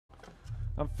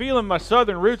I'm feeling my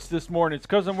southern roots this morning. It's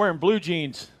because I'm wearing blue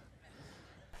jeans.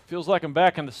 Feels like I'm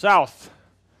back in the South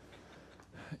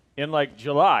in like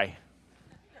July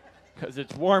because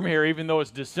it's warm here even though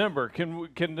it's December. Can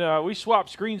we swap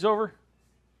screens over?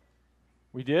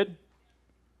 We did?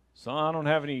 So I don't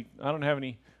have any.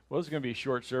 Well, this is going to be a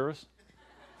short service.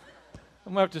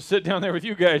 I'm going to have to sit down there with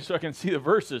you guys so I can see the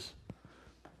verses.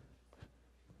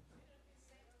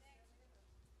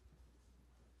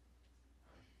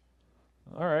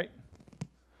 All right.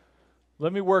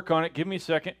 Let me work on it. Give me a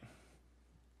second.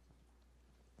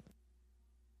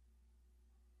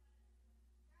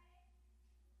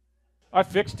 I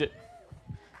fixed it.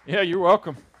 Yeah, you're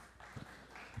welcome.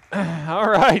 All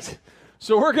right.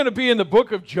 So we're going to be in the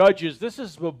book of Judges. This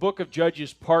is the book of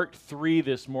Judges part 3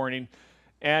 this morning.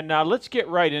 And let's get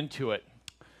right into it.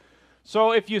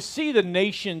 So if you see the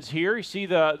nations here, you see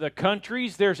the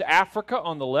countries, there's Africa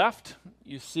on the left.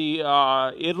 You see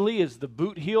Italy is the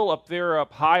boot heel up there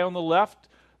up high on the left.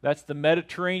 That's the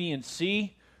Mediterranean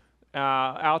Sea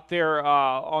out there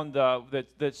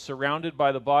that's surrounded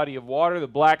by the body of water. The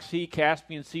Black Sea,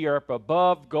 Caspian Sea are up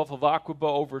above. Gulf of Aqaba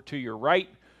over to your right.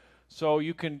 So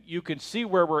you can see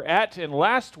where we're at. And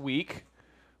last week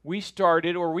we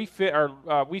started, or we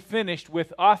finished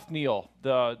with Othniel,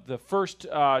 the first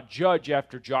judge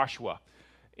after Joshua.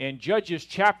 And Judges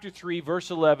chapter 3, verse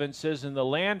 11 says, "And the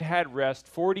land had rest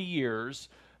 40 years,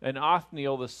 and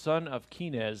Othniel, the son of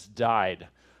Kenaz, died."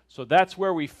 So that's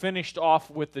where we finished off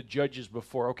with the judges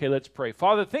before. Okay, let's pray.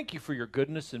 Father, thank you for your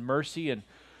goodness and mercy. And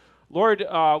Lord,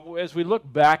 as we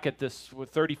look back at this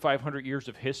with 3,500 years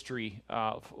of history,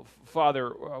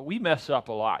 Father, we mess up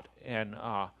a lot. And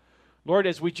Lord,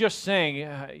 as we just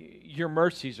sang, your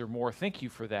mercies are more. Thank you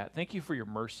for that. Thank you for your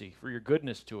mercy, for your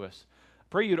goodness to us. I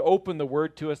pray you'd open the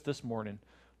word to us this morning.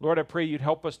 Lord, I pray you'd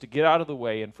help us to get out of the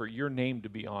way and for your name to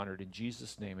be honored. In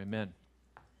Jesus' name, amen.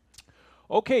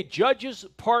 Okay, Judges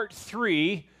part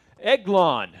 3,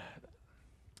 Eglon.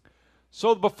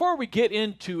 So before we get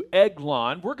into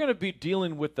Eglon, we're going to be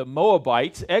dealing with the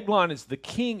Moabites. Eglon is the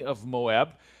king of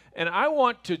Moab. And I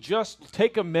want to just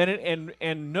take a minute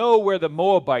and know where the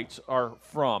Moabites are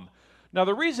from. Now,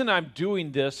 the reason I'm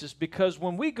doing this is because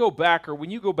when we go back, or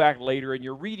when you go back later and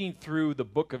you're reading through the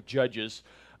book of Judges,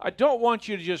 I don't want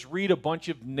you to just read a bunch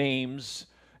of names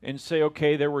and say,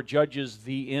 okay, there were judges,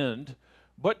 the end.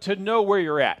 But to know where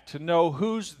you're at, to know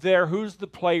who's there, who's the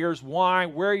players, why,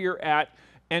 where you're at,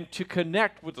 and to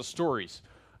connect with the stories.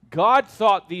 God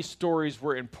thought these stories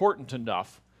were important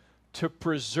enough to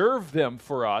preserve them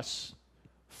for us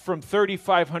from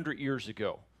 3,500 years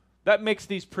ago. That makes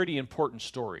these pretty important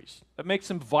stories. That makes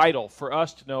them vital for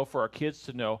us to know, for our kids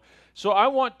to know. So I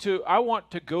want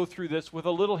to go through this with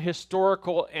a little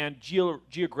historical and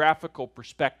geographical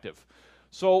perspective.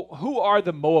 So who are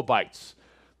the Moabites?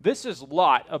 This is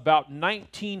Lot about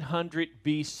 1900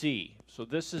 BC. So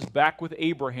this is back with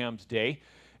Abraham's day.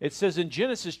 It says in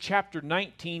Genesis chapter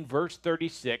 19, verse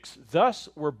 36, "Thus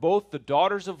were both the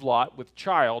daughters of Lot with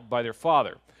child by their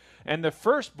father. And the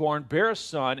firstborn bare a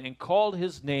son and called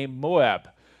his name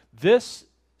Moab. The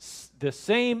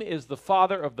same is the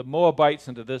father of the Moabites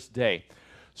unto this day."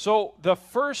 So the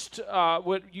first,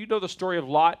 you know the story of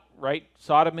Lot, right?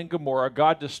 Sodom and Gomorrah.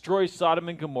 God destroys Sodom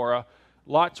and Gomorrah.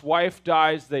 Lot's wife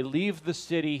dies. They leave the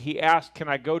city. He asks, can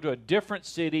I go to a different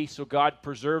city? So God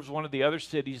preserves one of the other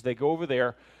cities. They go over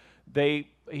there.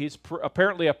 He's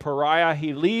apparently a pariah.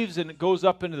 He leaves and goes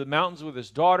up into the mountains with his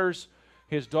daughters.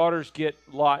 His daughters get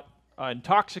Lot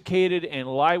intoxicated and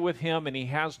lie with him, and he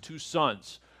has 2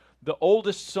 sons. The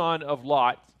oldest son of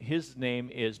Lot, his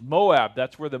name is Moab.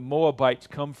 That's where the Moabites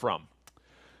come from.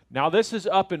 Now this is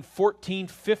up in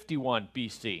 1451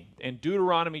 BC. In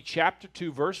Deuteronomy chapter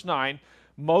 2, verse 9,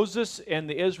 Moses and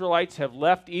the Israelites have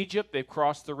left Egypt. They've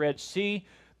crossed the Red Sea.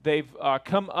 They've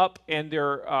come up and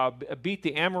they're beat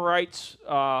the Amorites,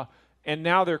 and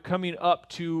now they're coming up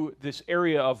to this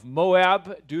area of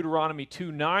Moab, Deuteronomy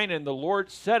 2:9. "And the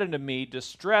Lord said unto me,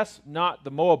 distress not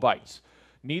the Moabites,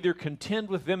 neither contend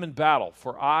with them in battle,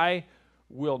 for I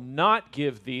will not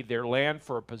give thee their land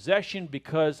for a possession,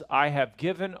 because I have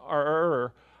given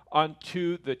Ur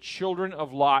unto the children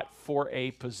of Lot for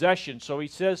a possession." So he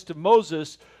says to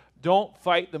Moses, don't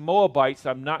fight the Moabites.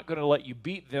 I'm not going to let you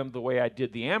beat them the way I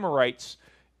did the Amorites.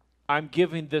 I'm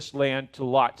giving this land to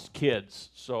Lot's kids.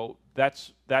 So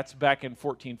that's back in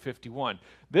 1451.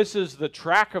 This is the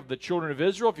track of the children of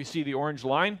Israel. If you see the orange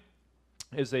line,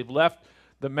 as they've left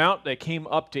the mount, they came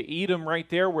up to Edom right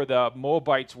there where the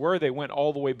Moabites were. They went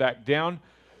all the way back down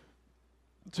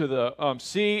to the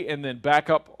sea and then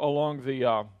back up along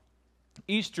the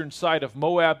eastern side of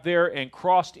Moab there and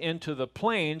crossed into the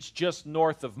plains just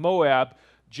north of Moab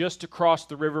just across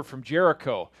the river from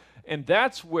Jericho. And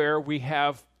that's where we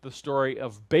have the story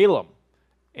of Balaam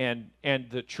and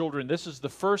the children. This is the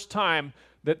first time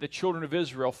that the children of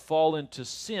Israel fall into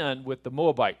sin with the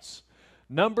Moabites.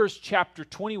 Numbers chapter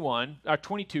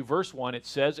 22, verse 1, it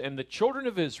says, "And the children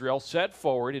of Israel set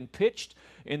forward and pitched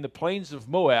in the plains of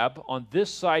Moab on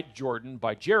this side Jordan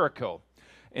by Jericho.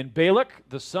 And Balak,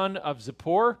 the son of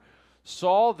Zippor,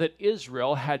 saw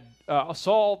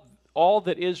all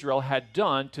that Israel had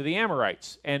done to the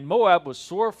Amorites. And Moab was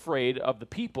sore afraid of the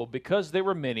people because they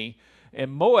were many,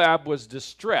 and Moab was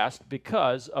distressed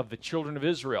because of the children of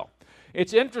Israel."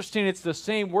 It's interesting, it's the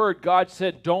same word. God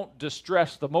said, don't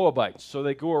distress the Moabites. So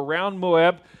they go around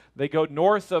Moab, they go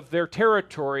north of their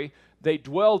territory, they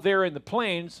dwell there in the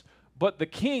plains, but the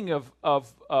king of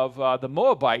the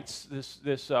Moabites,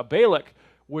 this Balak,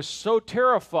 was so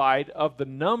terrified of the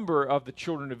number of the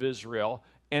children of Israel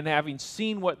and having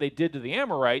seen what they did to the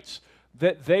Amorites,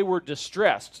 that they were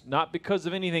distressed, not because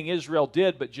of anything Israel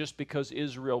did, but just because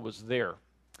Israel was there.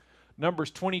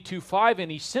 Numbers 22:5, "And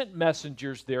he sent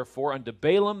messengers, therefore, unto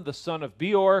Balaam the son of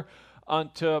Beor,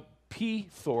 unto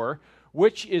Pethor,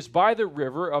 which is by the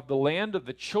river of the land of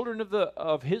the children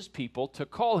of his people, to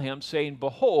call him, saying,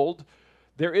 Behold,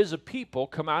 there is a people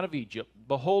come out of Egypt.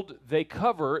 Behold, they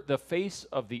cover the face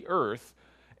of the earth,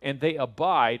 and they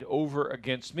abide over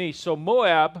against me." So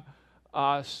Moab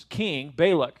king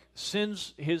Balak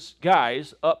sends his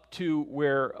guys up to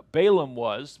where Balaam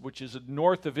was, which is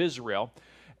north of Israel.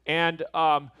 And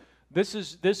this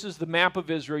is the map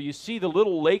of Israel. You see the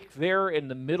little lake there in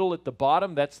the middle at the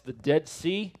bottom. That's the Dead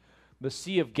Sea. The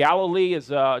Sea of Galilee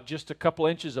is just a couple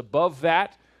inches above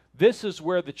that. This is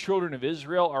where the children of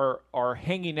Israel are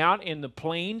hanging out in the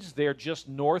plains. They're just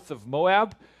north of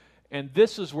Moab. And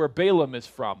this is where Balaam is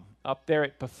from, up there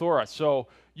at Pethora. So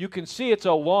you can see it's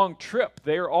a long trip.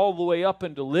 They're all the way up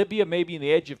into Libya, maybe in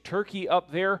the edge of Turkey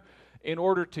up there, in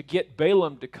order to get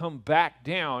Balaam to come back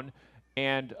down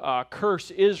and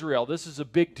curse Israel. This is a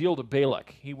big deal to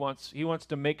Balak. He wants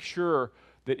to make sure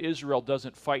that Israel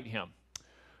doesn't fight him.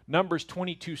 Numbers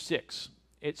 22:6.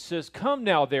 It says, "Come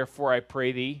now, therefore, I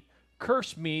pray thee,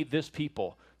 curse me this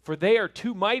people, for they are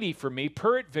too mighty for me.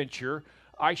 Peradventure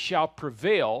I shall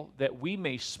prevail, that we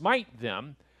may smite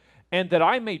them, and that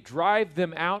I may drive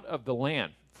them out of the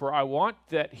land. For I want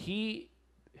that he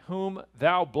whom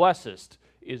thou blessest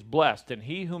is blessed, and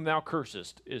he whom thou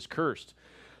cursest is cursed."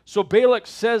 So Balak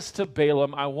says to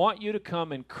Balaam, "I want you to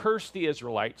come and curse the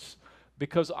Israelites,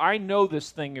 because I know this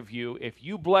thing of you. If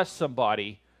you bless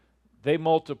somebody, they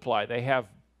multiply. They have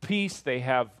peace, they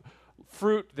have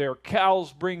fruit, their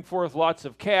cows bring forth lots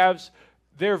of calves.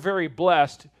 They're very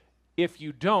blessed. If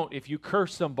you don't, if you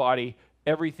curse somebody,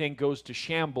 everything goes to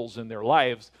shambles in their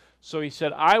lives." So he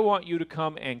said, "I want you to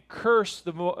come and curse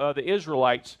the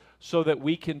Israelites so that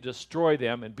we can destroy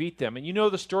them and beat them." And you know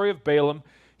the story of Balaam.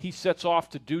 He sets off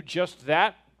to do just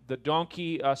that. The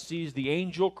donkey sees the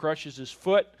angel, crushes his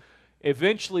foot.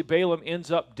 Eventually, Balaam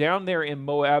ends up down there in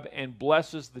Moab and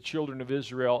blesses the children of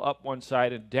Israel up one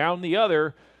side and down the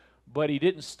other. But he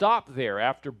didn't stop there.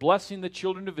 After blessing the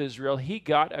children of Israel, he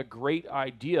got a great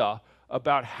idea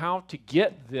about how to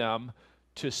get them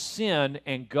to sin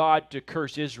and God to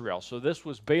curse Israel. So this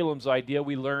was Balaam's idea.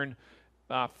 We learn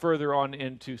further on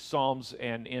into Psalms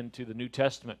and into the New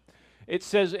Testament. It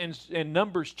says in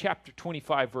Numbers chapter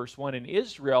 25, verse 1, "And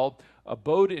Israel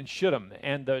abode in Shittim,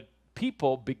 and the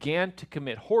people began to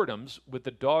commit whoredoms with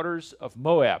the daughters of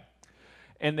Moab.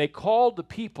 And they called the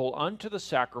people unto the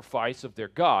sacrifice of their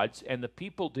gods, and the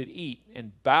people did eat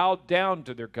and bowed down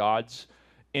to their gods.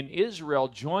 And Israel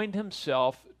joined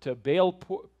himself to Baal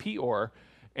Peor,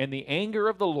 and the anger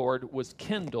of the Lord was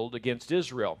kindled against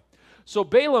Israel." So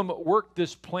Balaam worked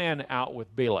this plan out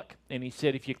with Balak, and he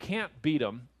said, if you can't beat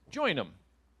them, join them.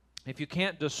 If you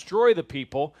can't destroy the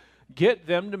people, get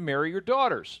them to marry your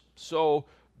daughters. So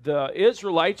the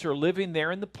Israelites are living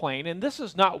there in the plain, and this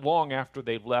is not long after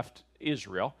they've left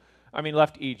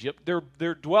left Egypt.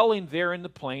 They're dwelling there in the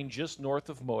plain just north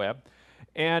of Moab.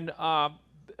 And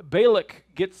Balak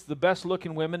gets the best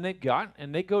looking women they've got,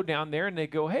 and they go down there and they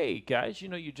go, "Hey guys,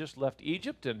 you just left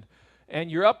Egypt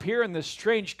and you're up here in this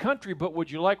strange country, but would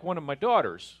you like one of my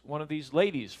daughters, one of these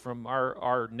ladies from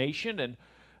our nation? And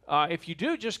if you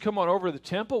do, just come on over to the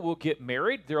temple. We'll get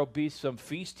married. There'll be some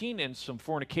feasting and some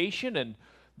fornication and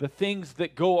the things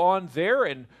that go on there,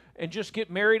 and just get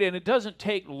married, and it doesn't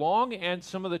take long." And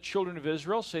some of the children of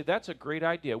Israel say, "That's a great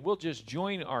idea. We'll just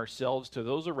join ourselves to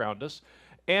those around us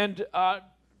and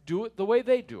do it the way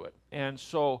they do it." And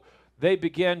so they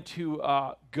begin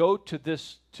to go to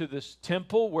this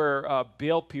temple where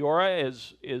Baal Peor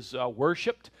is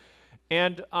worshipped,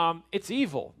 And it's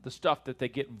evil, the stuff that they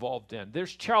get involved in.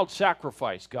 There's child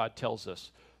sacrifice, God tells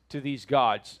us, to these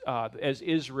gods. As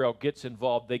Israel gets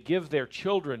involved, they give their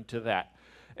children to that.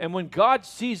 And when God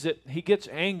sees it, he gets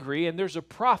angry, and there's a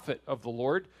prophet of the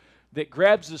Lord that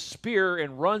grabs a spear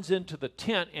and runs into the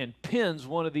tent and pins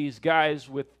one of these guys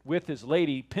with his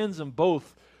lady, pins them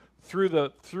both through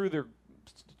their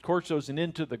torsos and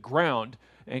into the ground.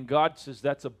 And God says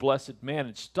that's a blessed man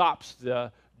and stops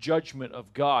the judgment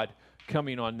of God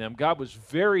coming on them. God was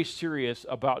very serious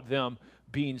about them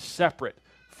being separate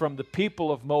from the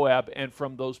people of Moab and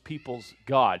from those people's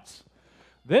gods.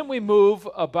 Then we move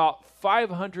about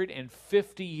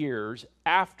 550 years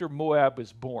after Moab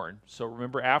is born. So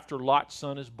remember, after Lot's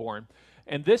son is born.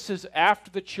 And this is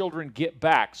after the children get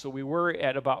back. So we were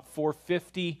at about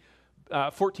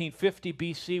 1450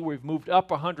 BC. We've moved up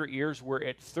 100 years. We're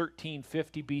at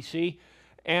 1350 BC.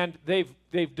 And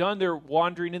they've done their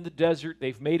wandering in the desert.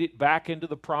 They've made it back into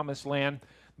the promised land.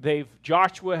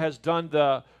 Joshua has done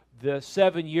the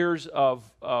 7 years of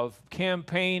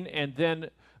campaign, and then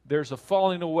there's a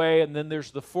falling away, and then there's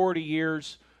the 40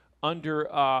 years under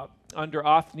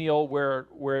Othniel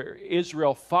where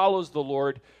Israel follows the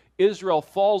Lord. Israel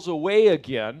falls away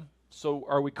again. So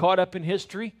are we caught up in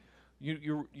history?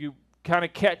 You kind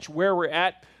of catch where we're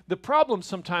at. The problem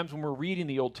sometimes when we're reading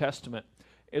the Old Testament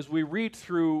is we read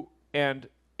through and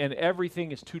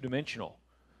everything is two-dimensional.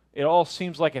 It all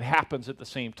seems like it happens at the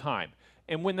same time.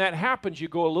 And when that happens, you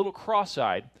go a little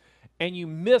cross-eyed, and you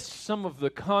miss some of the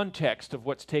context of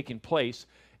what's taking place,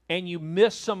 and you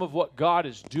miss some of what God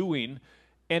is doing,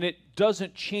 and it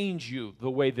doesn't change you the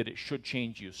way that it should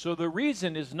change you. So the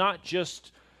reason is not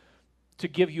just to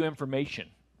give you information,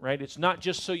 right? It's not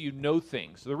just so you know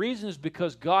things. The reason is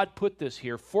because God put this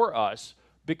here for us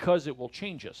because it will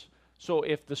change us. So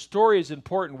if the story is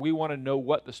important, we want to know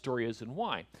what the story is and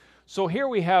why. So here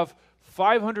we have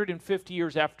 550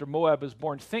 years after Moab is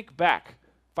born. Think back,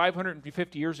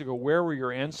 550 years ago, where were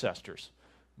your ancestors?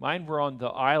 Mine were on the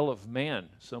Isle of Man,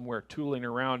 somewhere tooling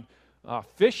around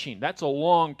fishing. That's a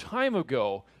long time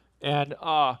ago. And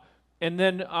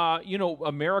then,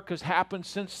 America's happened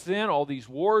since then. All these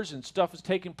wars and stuff has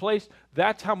taken place.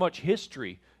 That's how much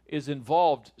history is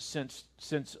involved since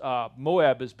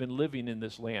Moab has been living in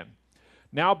this land.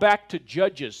 Now back to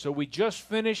Judges. So we just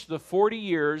finished the 40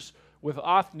 years with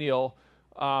Othniel,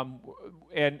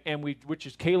 which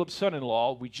is Caleb's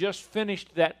son-in-law. We just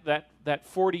finished that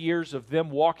 40 years of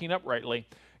them walking uprightly.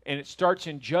 And it starts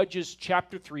in Judges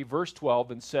chapter 3, verse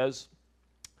 12, and says,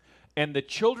 "And the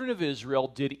children of Israel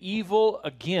did evil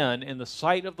again in the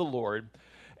sight of the Lord,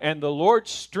 and the Lord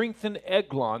strengthened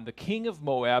Eglon, the king of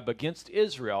Moab, against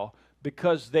Israel,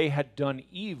 because they had done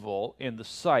evil in the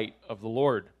sight of the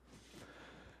Lord."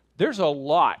 There's a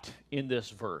lot in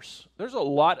this verse. There's a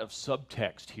lot of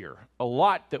subtext here, a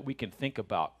lot that we can think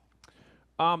about.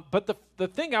 But the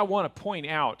thing I want to point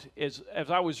out is,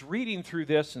 as I was reading through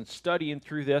this and studying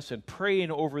through this and praying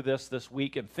over this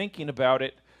week and thinking about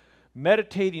it,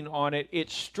 meditating on it, it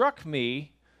struck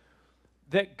me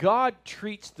that God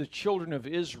treats the children of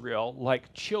Israel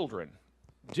like children,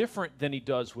 different than he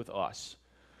does with us.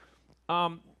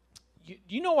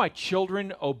 You know why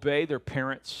children obey their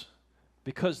parents?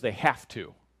 Because they have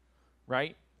to,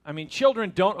 right? I mean,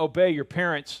 children don't obey your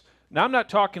parents. Now, I'm not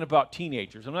talking about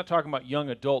teenagers. I'm not talking about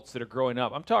young adults that are growing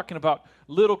up. I'm talking about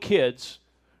little kids.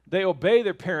 They obey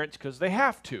their parents because they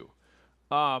have to.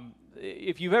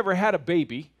 If you've ever had a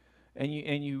baby and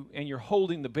you're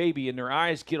holding the baby and their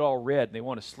eyes get all red and they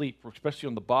want to sleep, especially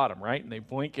on the bottom, right? And they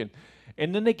blink and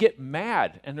then they get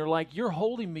mad and they're like, "You're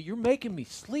holding me. You're making me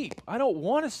sleep. I don't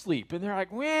want to sleep." And they're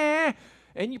like, "Meh."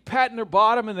 And you patting their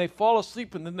bottom, and they fall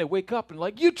asleep, and then they wake up and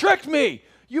like, "You tricked me!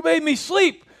 You made me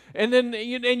sleep!" And then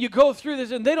you go through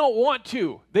this, and they don't want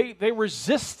to. They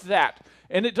resist that,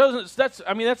 and it doesn't.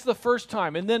 That's the first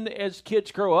time. And then as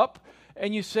kids grow up,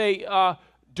 and you say,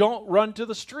 "Don't run to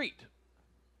the street,"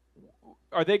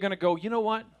 are they going to go, "You know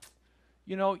what?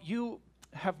 You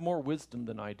have more wisdom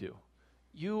than I do.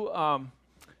 You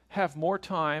have more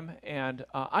time, and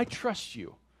I trust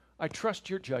you. I trust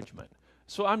your judgment.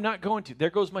 So I'm not going to. There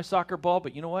goes my soccer ball,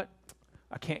 but you know what?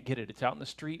 I can't get it. It's out in the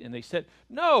street." And they said,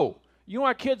 "No, you know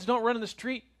why kids don't run in the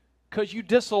street? Because you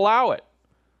disallow it.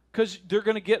 Because they're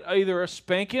going to get either a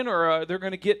spanking or they're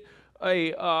going to get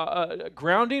a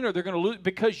grounding, or they're going to lose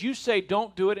because you say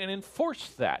don't do it and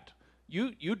enforce that.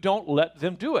 You don't let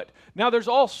them do it." Now, there's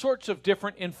all sorts of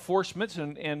different enforcements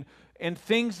and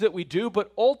things that we do,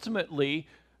 but ultimately,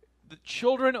 the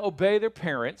children obey their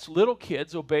parents. Little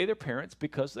kids obey their parents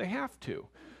because they have to.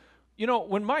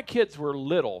 When my kids were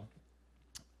little,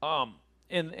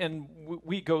 and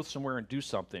we go somewhere and do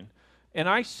something, and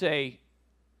I say,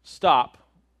 stop,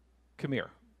 come here,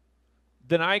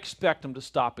 then I expect them to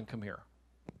stop and come here.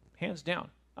 Hands down.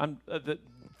 The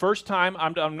first time,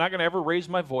 I'm not going to ever raise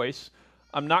my voice.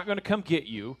 I'm not going to come get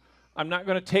you. I'm not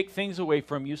going to take things away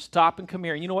from you. Stop and come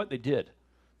here. And you know what? They did.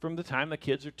 From the time the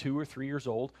kids are 2 or 3 years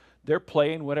old, they're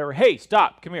playing whatever. Hey,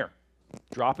 stop, come here.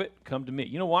 Drop it, come to me.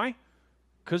 You know why?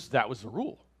 Because that was the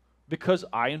rule. Because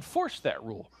I enforced that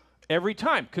rule every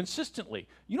time, consistently.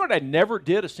 You know what I never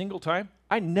did a single time?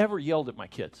 I never yelled at my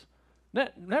kids.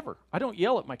 Never. I don't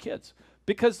yell at my kids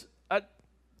because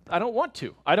I don't want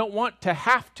to. I don't want to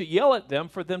have to yell at them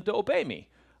for them to obey me.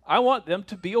 I want them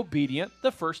to be obedient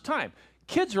the first time.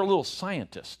 Kids are a little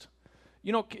scientist.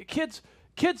 You know, kids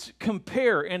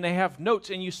compare and they have notes,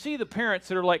 and you see the parents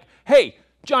that are like, hey,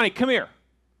 Johnny, come here.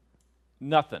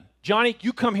 Nothing. Johnny,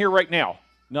 you come here right now.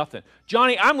 Nothing.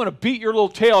 Johnny, I'm going to beat your little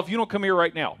tail if you don't come here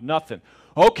right now. Nothing.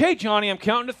 Okay, Johnny, I'm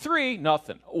counting to 3.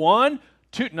 Nothing. 1,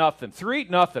 2, nothing. 3,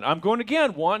 nothing. I'm going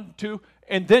again. 1, 2,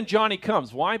 and then Johnny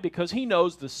comes. Why? Because he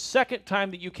knows the second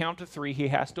time that you count to 3, he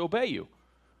has to obey you.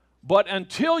 But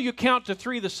until you count to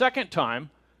 3 the second time,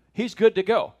 he's good to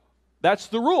go. That's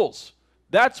the rules.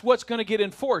 That's what's going to get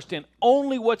enforced, and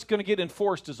only what's going to get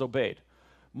enforced is obeyed.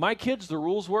 My kids, the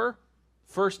rules were,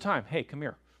 first time, hey, come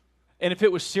here. And if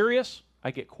it was serious,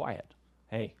 I get quiet.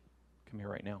 Hey, come here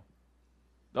right now.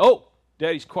 Oh,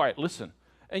 Daddy's quiet. Listen.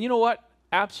 And you know what?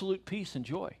 Absolute peace and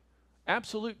joy.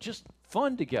 Absolute just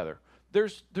fun together.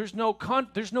 There's no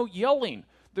yelling.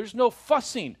 There's no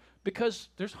fussing because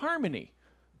there's harmony.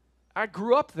 I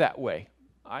grew up that way.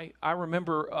 I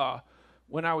remember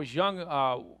when I was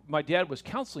young, my dad was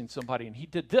counseling somebody, and he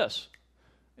did this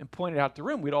and pointed out the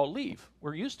room. We'd all leave.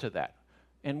 We're used to that.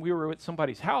 And we were at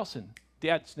somebody's house, and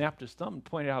Dad snapped his thumb and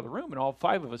pointed out of the room, and all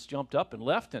 5 of us jumped up and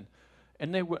left,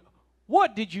 and they went,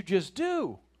 what did you just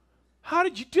do? How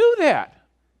did you do that?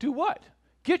 Do what?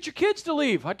 Get your kids to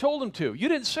leave. I told them to. You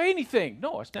didn't say anything.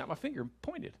 No, I snapped my finger and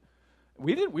pointed.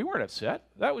 We weren't upset.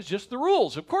 That was just the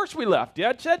rules. Of course we left.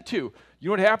 Dad said to. You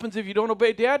know what happens if you don't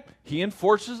obey Dad? He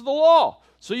enforces the law.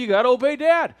 So you got to obey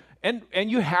Dad. And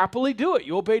you happily do it.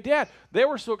 You obey Dad. They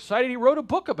were so excited he wrote a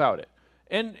book about it.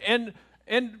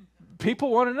 And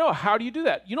people want to know, how do you do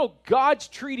that? You know, God's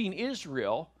treating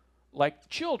Israel like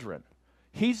children.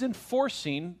 He's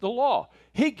enforcing the law.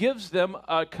 He gives them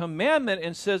a commandment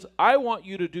and says, I want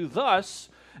you to do thus,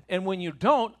 and when you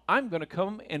don't, I'm going to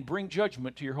come and bring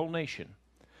judgment to your whole nation.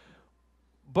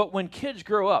 But when kids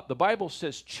grow up, the Bible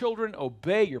says, children,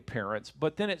 obey your parents,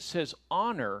 but then it says,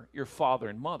 honor your father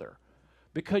and mother,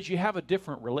 because you have a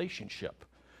different relationship.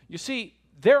 You see,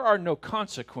 there are no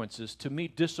consequences to me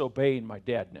disobeying my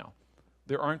dad now.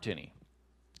 There aren't any.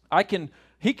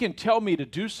 He can tell me to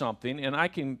do something, and I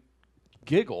can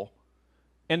giggle,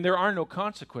 and there are no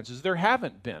consequences. There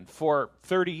haven't been for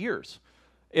 30 years.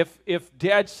 If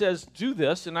Dad says, do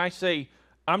this, and I say,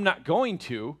 I'm not going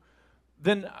to,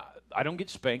 then I don't get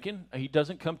spanking. He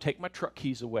doesn't come take my truck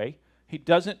keys away. He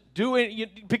doesn't do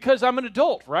it because I'm an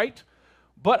adult, right?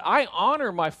 But I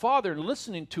honor my father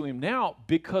listening to him now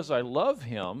because I love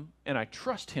him and I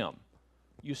trust him.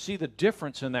 You see the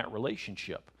difference in that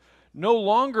relationship. No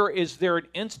longer is there an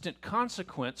instant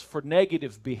consequence for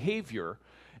negative behavior.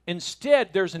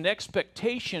 Instead, there's an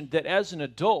expectation that as an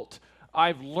adult,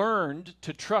 I've learned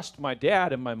to trust my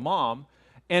dad and my mom,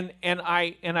 and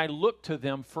I look to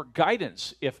them for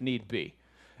guidance if need be.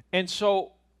 And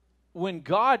so when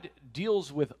God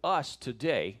deals with us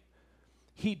today,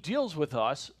 he deals with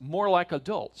us more like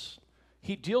adults.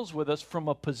 He deals with us from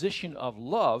a position of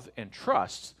love and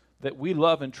trust, that we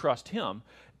love and trust him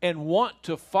and want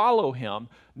to follow him,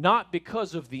 not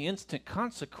because of the instant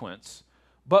consequence,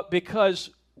 but because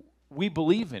we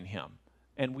believe in him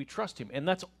and we trust him. And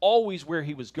that's always where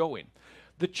he was going.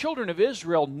 The children of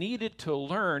Israel needed to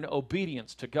learn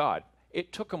obedience to God.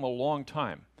 It took them a long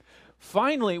time.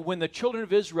 Finally, when the children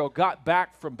of Israel got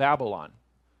back from Babylon,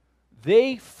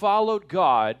 they followed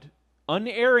God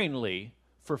unerringly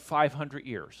for 500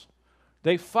 years.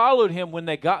 They followed him when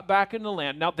they got back in the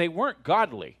land. Now, they weren't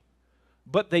godly,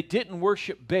 but they didn't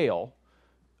worship Baal,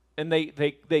 and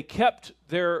they kept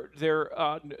their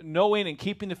knowing and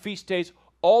keeping the feast days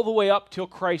all the way up till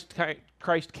Christ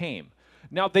came.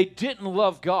 Now, they didn't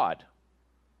love God.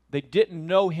 They didn't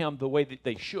know him the way that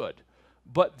they should,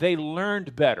 but they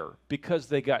learned better because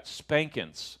they got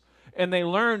spankings. And they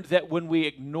learned that when we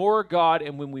ignore God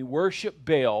and when we worship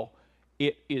Baal,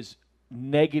 it is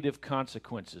negative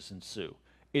consequences ensue.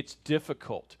 It's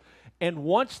difficult. And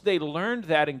once they learned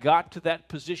that and got to that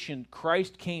position,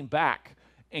 Christ came back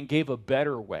and gave a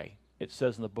better way, it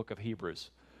says in the book of Hebrews.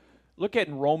 Look at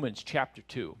in Romans chapter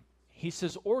 2. He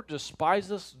says, or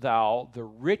despisest thou the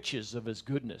riches of his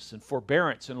goodness and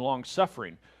forbearance and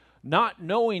long-suffering, not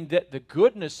knowing that the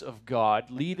goodness of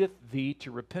God leadeth thee to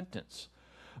repentance?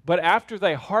 But after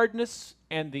thy hardness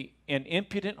and an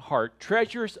impudent heart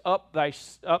treasures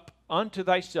up unto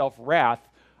thyself wrath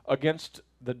against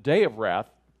the day of wrath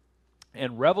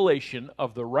and revelation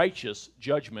of the righteous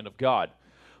judgment of God.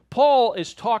 Paul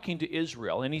is talking to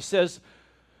Israel, and he says,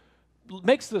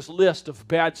 makes this list of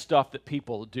bad stuff that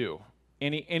people do.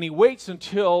 And he waits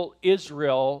until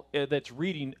Israel that's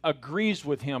reading agrees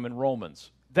with him in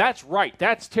Romans. That's right.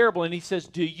 That's terrible. And he says,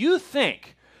 do you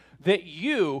think that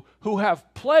you who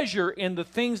have pleasure in the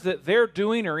things that they're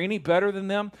doing are any better than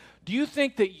them? Do you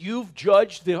think that you've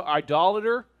judged the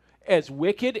idolater as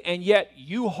wicked, and yet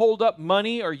you hold up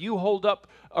money or you hold up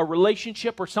a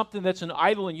relationship or something that's an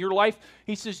idol in your life?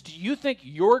 He says, do you think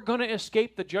you're going to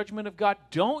escape the judgment of God?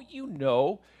 Don't you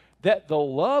know that the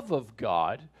love of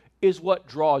God is what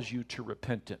draws you to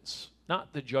repentance,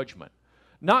 not the judgment?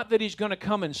 Not that he's going to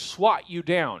come and swat you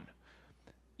down.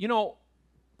 You know,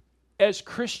 as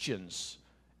Christians,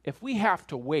 if we have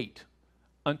to wait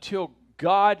until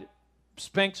God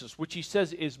spanks us, which he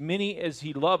says, as many as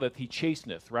he loveth, he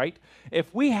chasteneth, right?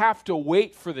 If we have to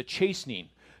wait for the chastening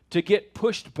to get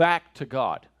pushed back to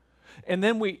God, and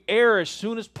then we err as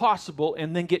soon as possible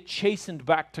and then get chastened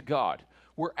back to God,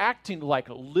 we're acting like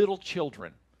little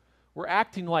children. We're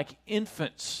acting like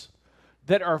infants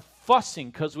that are fussing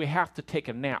because we have to take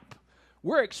a nap.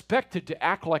 We're expected to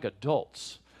act like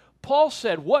adults. Paul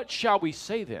said, what shall we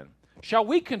say then? Shall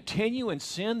we continue in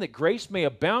sin that grace may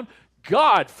abound?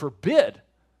 God forbid.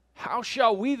 How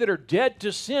shall we that are dead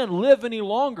to sin live any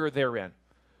longer therein?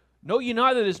 Know ye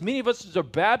not that as many of us as are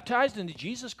baptized into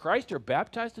Jesus Christ are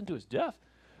baptized into his death?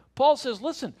 Paul says,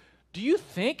 listen, do you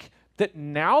think that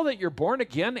now that you're born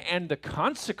again and the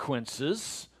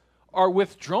consequences are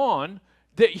withdrawn,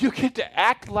 that you get to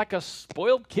act like a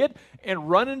spoiled kid and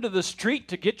run into the street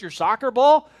to get your soccer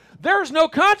ball? There's no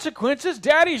consequences.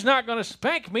 Daddy's not going to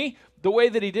spank me the way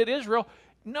that he did Israel.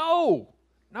 No,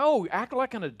 act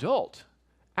like an adult.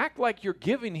 Act like you're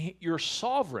giving your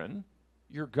sovereign,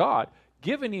 your God,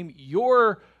 giving him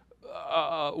your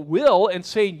will and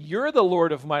saying, you're the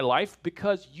Lord of my life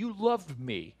because you loved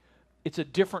me. It's a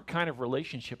different kind of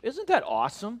relationship. Isn't that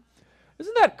awesome?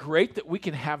 Isn't that great that we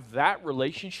can have that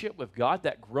relationship with God,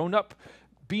 that grown-up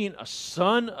being a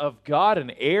son of God, an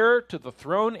heir to the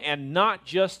throne, and not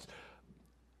just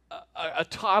a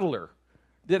toddler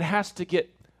that has to get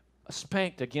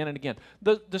spanked again and again?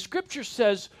 The scripture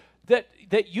says that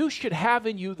you should have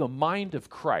in you the mind of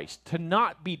Christ, to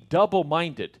not be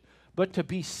double-minded, but to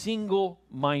be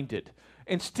single-minded.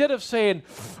 Instead of saying,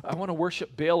 I want to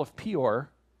worship Baal of Peor,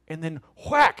 and then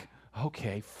whack,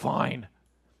 okay, fine.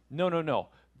 No.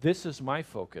 This is my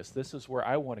focus. This is where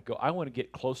I want to go. I want to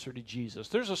get closer to Jesus.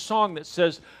 There's a song that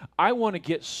says, I want to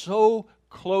get so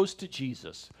close to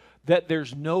Jesus that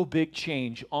there's no big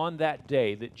change on that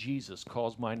day that Jesus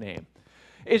calls my name.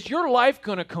 Is your life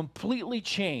going to completely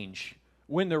change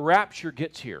when the rapture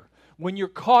gets here? When you're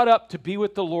caught up to be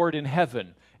with the Lord in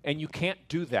heaven and you can't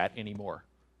do that anymore?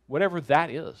 Whatever that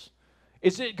is.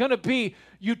 Is it going to be,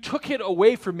 you took it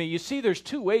away from me? You see, there's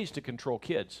two ways to control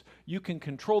kids. You can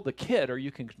control the kid, or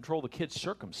you can control the kid's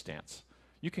circumstance.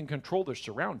 You can control their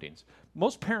surroundings.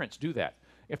 Most parents do that.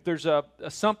 If there's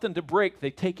something to break,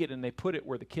 they take it and they put it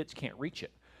where the kids can't reach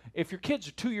it. If your kids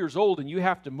are 2 years old and you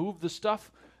have to move the stuff,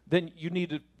 then you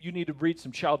need to read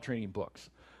some child training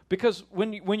books. Because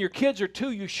when your kids are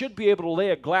 2, you should be able to lay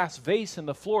a glass vase in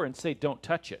the floor and say, don't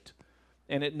touch it,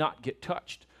 and it not get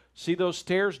touched. See those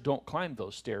stairs? Don't climb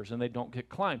those stairs, and they don't get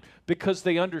climbed because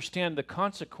they understand the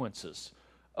consequences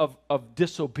of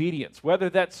disobedience, whether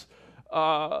that's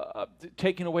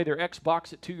taking away their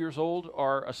Xbox at 2 years old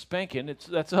or a spanking.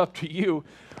 That's up to you,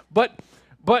 but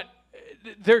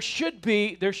there should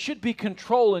be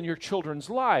control in your children's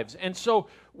lives. And so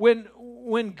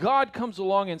when God comes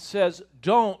along and says,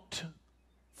 don't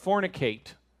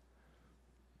fornicate,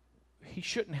 he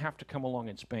shouldn't have to come along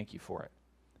and spank you for it.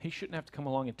 He shouldn't have to come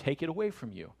along and take it away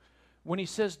from you. When he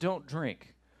says don't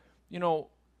drink, you know,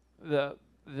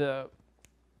 the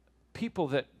people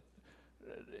that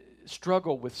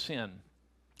struggle with sin,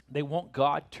 they want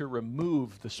God to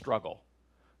remove the struggle.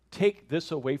 Take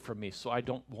this away from me so I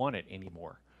don't want it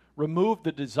anymore. Remove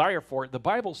the desire for it. The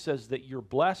Bible says that you're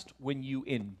blessed when you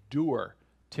endure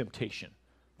temptation,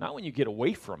 not when you get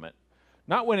away from it,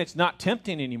 not when it's not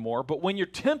tempting anymore, but when you're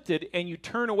tempted and you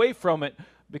turn away from it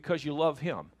because you love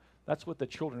him. That's what the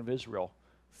children of Israel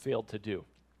failed to do.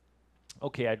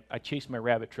 Okay, I chased my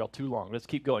rabbit trail too long. Let's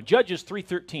keep going. Judges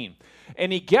 3:13.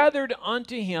 And he gathered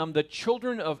unto him the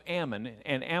children of Ammon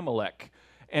and Amalek,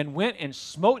 and went and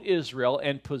smote Israel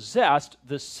and possessed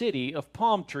the city of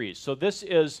palm trees. So this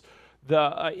is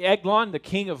the Eglon, the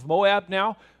king of Moab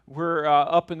now. We're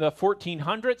up in the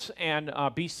 1400s and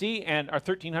BC, and our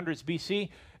 1300s BC,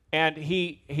 and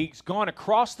he's gone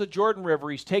across the Jordan River.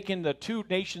 He's taken the two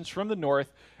nations from the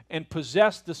north and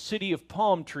possessed the city of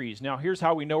palm trees. Now, here's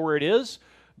how we know where it is.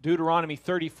 Deuteronomy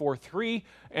 34:3,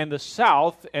 and the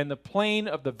south and the plain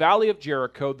of the valley of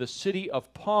Jericho, the city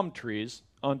of palm trees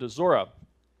unto Zorah.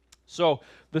 So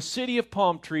the city of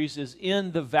palm trees is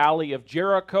in the valley of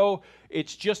Jericho.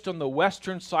 It's just on the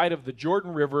western side of the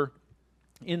Jordan River.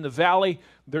 In the valley,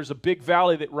 there's a big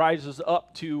valley that rises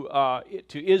up to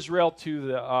Israel, to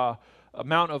the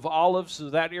Mount of Olives. So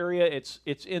that area,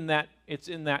 it's in that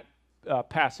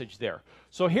passage there.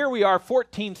 So here we are,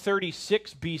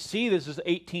 1436 BC. This is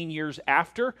 18 years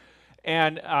after.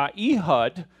 And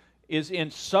Ehud is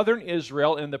in southern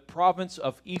Israel in the province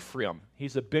of Ephraim.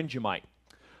 He's a Benjamite.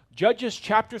 Judges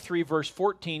chapter 3, verse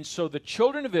 14. So the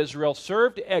children of Israel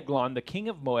served Eglon, the king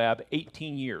of Moab,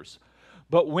 18 years.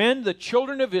 But when the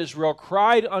children of Israel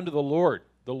cried unto the Lord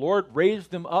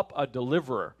raised them up a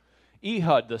deliverer,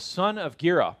 Ehud, the son of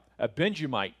Gera, a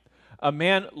Benjamite, a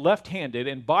man left-handed,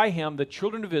 and by him the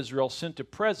children of Israel sent a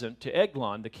present to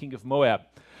Eglon, the king of Moab.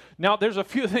 Now, there's a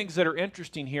few things that are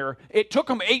interesting here. It took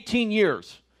them 18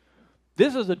 years.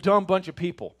 This is a dumb bunch of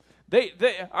people.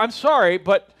 I'm sorry,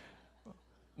 but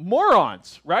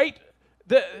morons, right?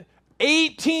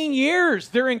 18 years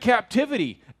they're in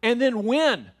captivity. And then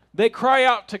when they cry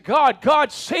out to God,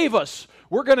 God, save us.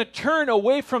 We're going to turn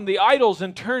away from the idols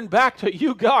and turn back to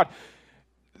you, God.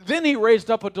 Then he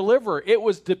raised up a deliverer. It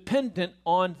was dependent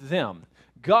on them.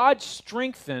 God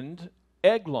strengthened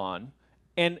Eglon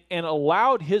and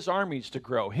allowed his armies to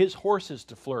grow, his horses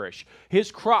to flourish,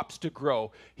 his crops to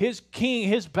grow, his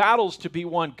battles to be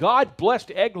won. God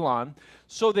blessed Eglon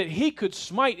so that he could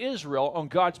smite Israel on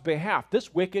God's behalf,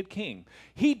 this wicked king.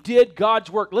 He did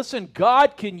God's work. Listen,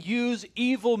 God can use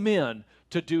evil men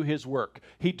to do his work.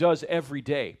 He does every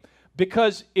day.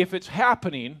 Because if it's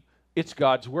happening, it's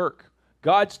God's work.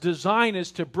 God's design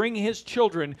is to bring his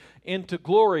children into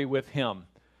glory with him.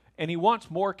 And he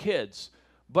wants more kids.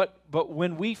 But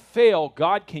when we fail,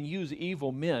 God can use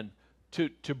evil men to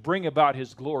bring about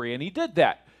his glory. And he did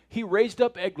that. He raised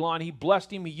up Eglon. He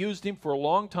blessed him. He used him for a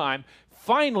long time.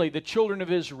 Finally, the children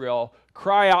of Israel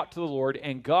cry out to the Lord,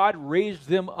 and God raised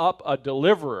them up a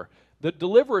deliverer. The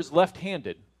deliverer is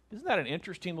left-handed. Isn't that an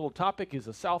interesting little topic? He's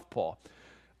a southpaw.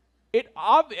 It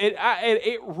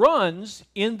runs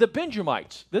in the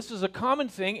Benjamites. This is a common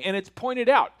thing, and it's pointed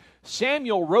out.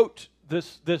 Samuel wrote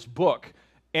this book,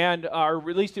 and or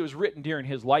at least it was written during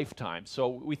his lifetime. So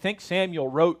we think Samuel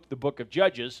wrote the book of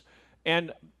Judges,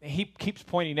 and he keeps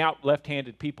pointing out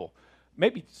left-handed people.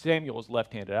 Maybe Samuel was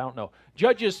left-handed. I don't know.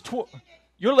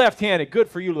 You're left-handed. Good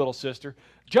for you, little sister.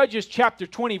 Judges chapter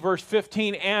 20, verse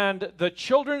 15. And the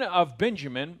children of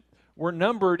Benjamin were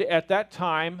numbered at that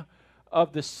time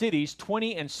of the cities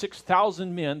 20 and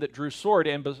 6,000 men that drew sword,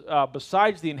 and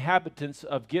besides the inhabitants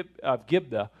of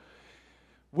Gibeah,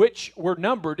 which were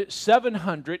numbered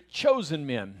 700 chosen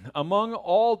men. Among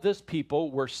all this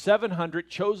people were 700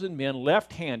 chosen men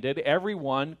left-handed. Every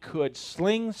one could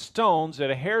sling stones at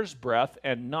a hair's breadth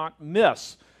and not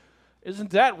miss. Isn't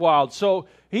that wild? So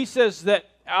he says that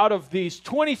out of these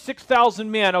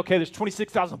 26,000 men, okay, there's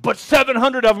 26,000, but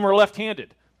 700 of them are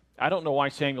left-handed. I don't know why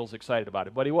Samuel's excited about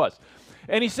it, but he was.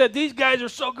 And he said, these guys are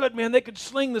so good, man. They could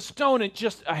sling the stone at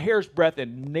just a hair's breadth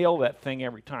and nail that thing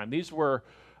every time. These were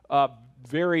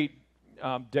very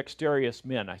dexterous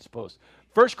men, I suppose.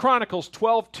 1 Chronicles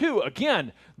 12:2,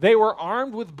 again, they were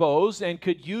armed with bows and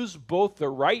could use both the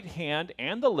right hand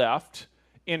and the left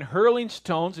in hurling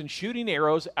stones and shooting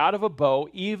arrows out of a bow,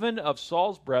 even of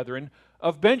Saul's brethren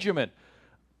of Benjamin.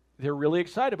 They're really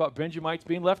excited about Benjamites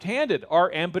being left-handed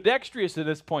or ambidextrous at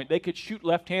this point. They could shoot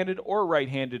left-handed or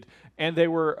right-handed, and they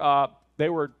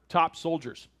were top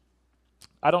soldiers.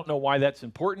 I don't know why that's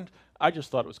important. I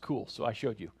just thought it was cool, so I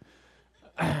showed you.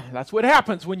 That's what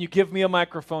happens when you give me a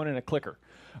microphone and a clicker.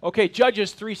 Okay,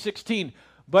 Judges 3:16.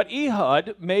 But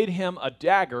Ehud made him a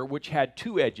dagger which had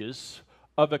two edges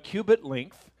of a cubit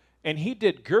length, and he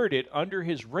did gird it under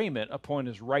his raiment upon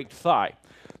his right thigh.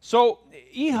 So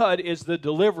Ehud is the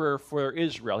deliverer for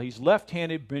Israel. He's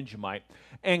left-handed Benjamite,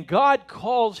 and God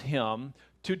calls him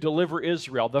to deliver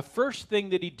Israel. The first thing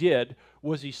that he did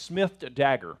was he smithed a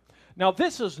dagger. Now,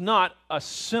 this is not a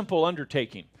simple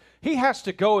undertaking. He has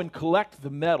to go and collect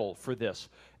the metal for this.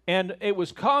 And it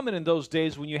was common in those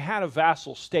days when you had a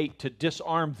vassal state to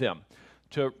disarm them,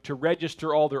 to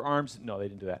register all their arms. No, they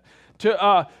didn't do that.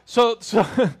 So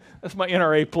that's my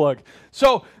NRA plug.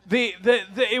 So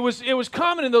it was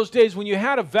common in those days when you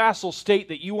had a vassal state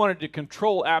that you wanted to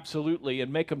control absolutely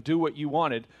and make them do what you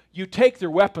wanted, you take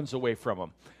their weapons away from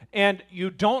them. And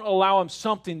you don't allow them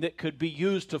something that could be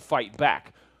used to fight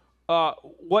back.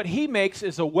 What he makes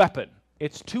is a weapon.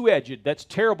 It's two-edged. That's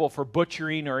terrible for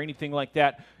butchering or anything like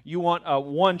that. You want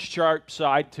one sharp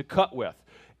side to cut with.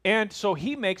 And so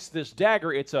he makes this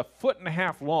dagger. It's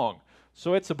 1.5 feet long.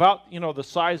 So it's about, the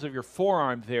size of your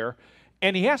forearm there.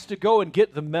 And he has to go and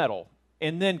get the metal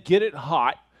and then get it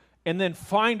hot and then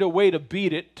find a way to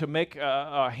beat it to make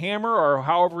a hammer or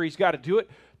however he's got to do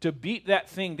it to beat that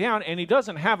thing down. And he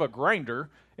doesn't have a grinder.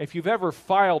 If you've ever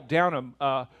filed down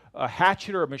a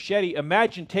hatchet or a machete,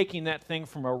 imagine taking that thing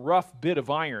from a rough bit of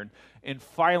iron and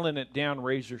filing it down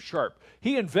razor sharp.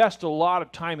 He invests a lot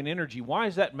of time and energy. Why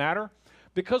does that matter?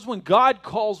 Because when God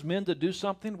calls men to do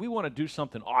something, we want to do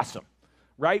something awesome,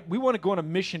 right? We want to go on a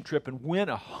mission trip and win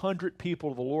 100 people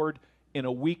to the Lord in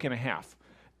a week and a half.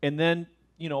 And then,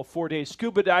 4 days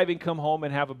scuba diving, come home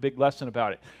and have a big lesson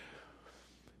about it.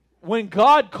 When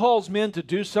God calls men to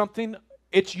do something,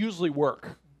 it's usually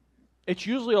work. It's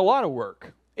usually a lot of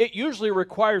work. It usually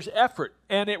requires effort,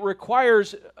 and it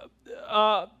requires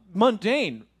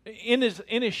mundane in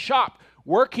his shop,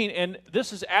 working, and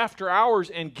this is after hours,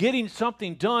 and getting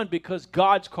something done because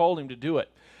God's called him to do it.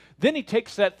 Then he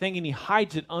takes that thing and he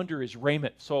hides it under his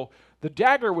raiment. So the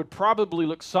dagger would probably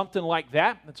look something like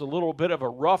that. It's a little bit of a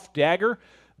rough dagger.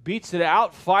 Beats it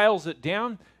out, files it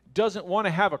down. Doesn't want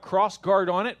to have a cross guard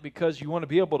on it because you want to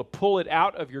be able to pull it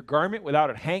out of your garment without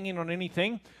it hanging on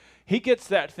anything. He gets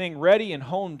that thing ready and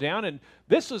honed down, and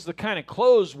this is the kind of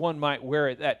clothes one might wear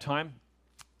at that time.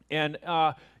 And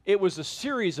it was a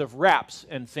series of wraps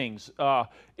and things.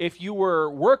 If you were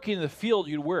working in the field,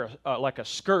 you'd wear like a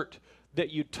skirt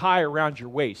that you tie around your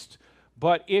waist.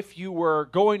 But if you were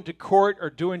going to court or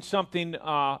doing something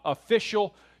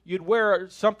official, you'd wear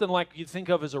something like you think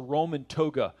of as a Roman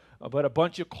toga, but a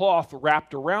bunch of cloth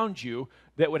wrapped around you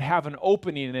that would have an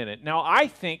opening in it. Now, I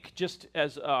think just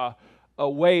as a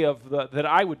way of that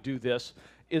I would do this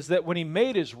is that when he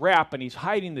made his wrap and he's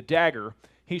hiding the dagger,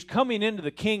 he's coming into the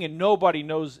king and nobody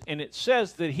knows, and it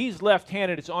says that he's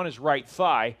left-handed, it's on his right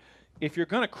thigh. If you're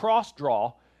going to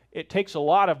cross-draw, it takes a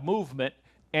lot of movement,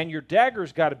 and your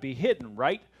dagger's got to be hidden,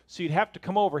 right? So you'd have to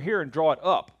come over here and draw it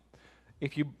up.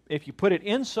 If you put it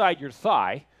inside your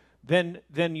thigh, then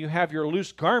you have your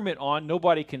loose garment on,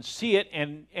 nobody can see it,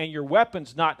 and your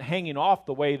weapon's not hanging off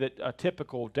the way that a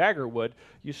typical dagger would.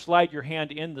 You slide your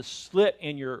hand in the slit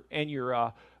in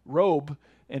your robe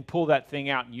and pull that thing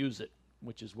out and use it,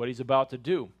 which is what he's about to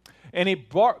do. And he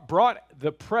brought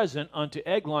the present unto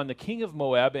Eglon, the king of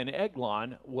Moab, and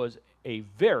Eglon was a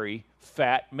very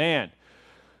fat man.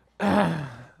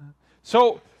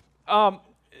 So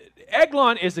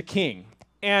Eglon is a king,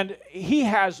 and he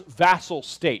has vassal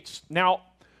states. Now,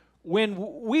 when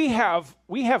we have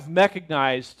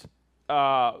mechanized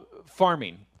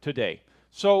farming today.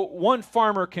 So one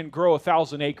farmer can grow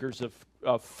 1,000 acres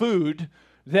of food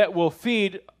that will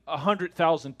feed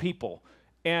 100,000 people.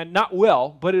 And not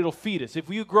well, but it'll feed us. If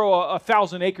you grow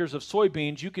 1,000 acres of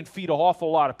soybeans, you can feed an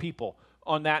awful lot of people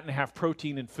on that and have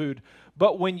protein and food.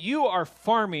 But when you are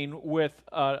farming with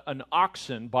an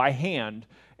oxen by hand,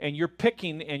 and you're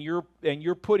picking and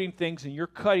you're putting things and you're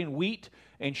cutting wheat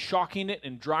and shocking it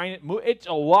and drying it, it's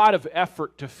a lot of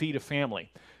effort to feed a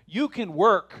family. You can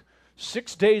work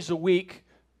 6 days a week,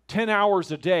 10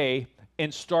 hours a day,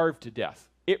 and starve to death.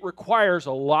 It requires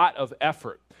a lot of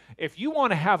effort. If you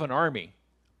want to have an army,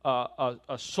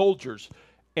 soldiers,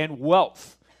 and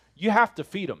wealth, you have to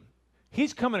feed them.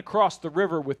 He's coming across the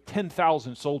river with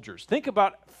 10,000 soldiers. Think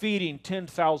about feeding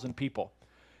 10,000 people.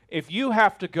 If you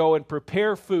have to go and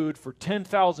prepare food for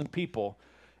 10,000 people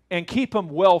and keep them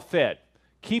well fed,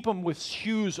 keep them with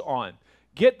shoes on,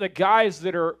 get the guys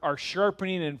that are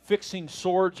sharpening and fixing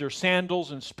swords or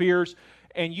sandals and spears,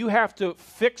 and you have to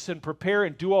fix and prepare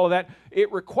and do all that,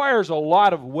 it requires a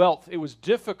lot of wealth. It was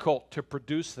difficult to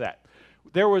produce that.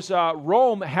 There was,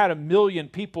 Rome had 1 million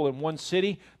people in one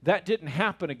city. That didn't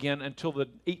happen again until the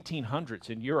 1800s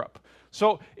in Europe.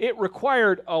 So it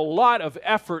required a lot of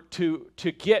effort to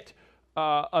get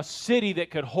a city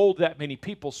that could hold that many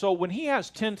people. So when he has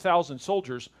 10,000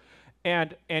 soldiers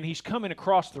and he's coming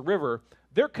across the river,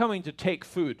 they're coming to take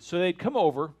food. So they'd come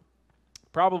over,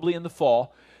 probably in the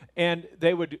fall, and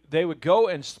they would go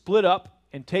and split up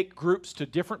and take groups to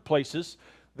different places.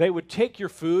 They would take your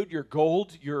food, your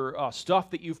gold, your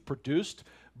stuff that you've produced,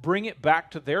 bring it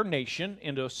back to their nation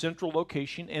into a central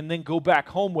location, and then go back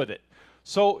home with it.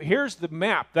 So here's the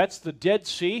map. That's the Dead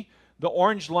Sea. The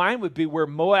orange line would be where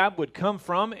Moab would come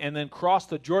from and then cross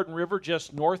the Jordan River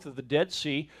just north of the Dead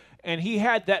Sea. And he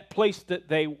had that place that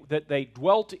they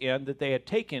dwelt in, that they had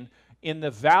taken in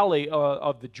the valley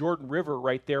of the Jordan River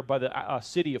right there by the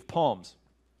city of Palms.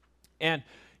 And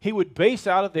he would base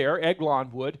out of there,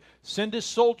 Eglon would, send his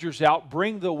soldiers out,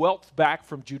 bring the wealth back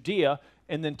from Judea,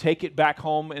 and then take it back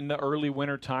home in the early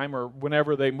winter time or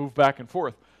whenever they move back and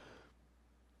forth.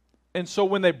 And so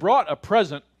when they brought a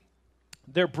present,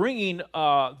 they're bringing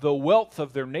the wealth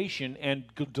of their nation and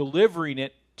delivering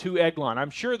it to Eglon.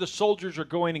 I'm sure the soldiers are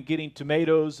going and getting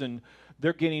tomatoes, and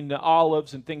they're getting the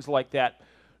olives and things like that.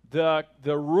 The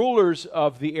rulers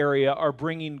of the area are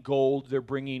bringing gold. They're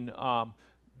bringing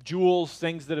jewels,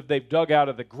 things that they've dug out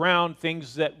of the ground,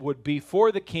 things that would be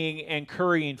for the king and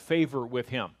currying favor with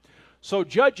him. So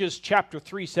Judges chapter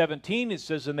 3:17, it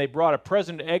says, and they brought a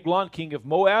present to Eglon, king of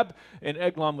Moab, and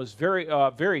Eglon was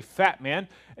very fat man.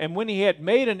 And when he had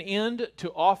made an end to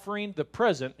offering the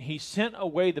present, he sent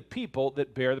away the people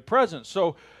that bear the present.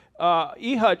 So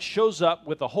Ehud shows up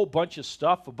with a whole bunch of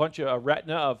stuff, a bunch of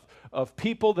retina of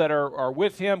people that are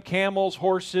with him, camels,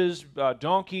 horses,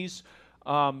 donkeys,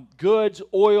 goods,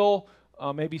 oil,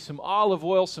 maybe some olive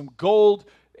oil, some gold,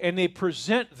 and they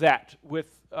present that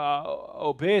with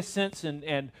obeisance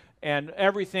and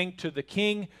everything to the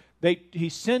king. He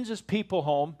sends his people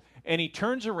home, and he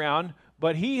turns around,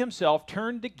 but he himself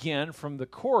turned again from the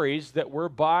quarries that were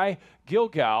by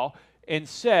Gilgal and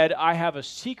said, I have a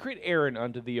secret errand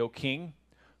unto thee, O king,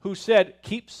 who said,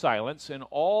 keep silence, and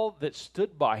all that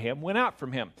stood by him went out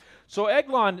from him. So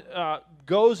Eglon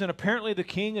goes, and apparently the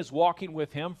king is walking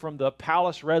with him from the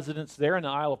palace residence there in the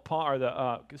Isle of Palm, or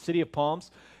the city of Palms,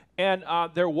 and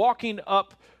they're walking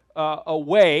up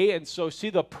away, and so see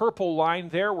the purple line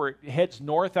there where it heads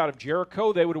north out of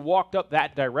Jericho. They would have walked up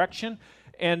that direction,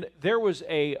 and there was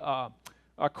a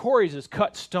quarries is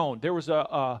cut stone. There was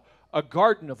a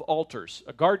garden of altars,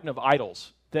 a garden of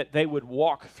idols that they would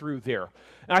walk through there.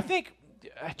 And I think,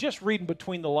 just reading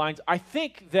between the lines, I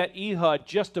think that Ehud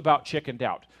just about chickened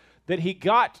out. That he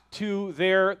got to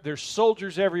there, there's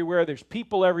soldiers everywhere, there's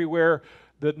people everywhere.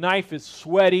 The knife is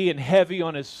sweaty and heavy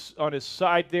on his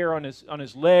side there, on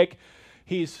his leg.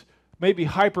 He's maybe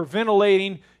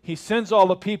hyperventilating. He sends all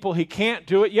the people. He can't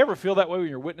do it. You ever feel that way when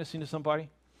you're witnessing to somebody?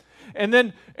 And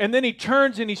then he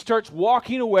turns and he starts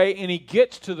walking away, and he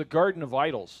gets to the Garden of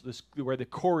Idols, where the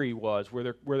quarry was, where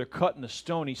they're cutting the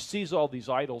stone. He sees all these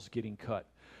idols getting cut.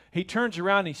 He turns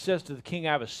around and he says to the king,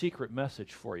 I have a secret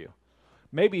message for you.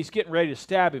 Maybe he's getting ready to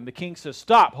stab him. The king says,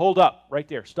 stop, hold up, right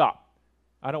there, stop.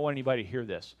 I don't want anybody to hear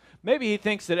this. Maybe he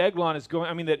thinks that Ehud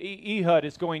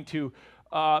is going to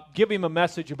give him a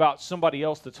message about somebody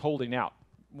else that's holding out.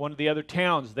 One of the other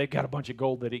towns, they've got a bunch of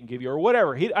gold that he can give you, or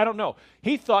whatever. I don't know.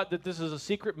 He thought that this is a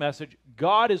secret message.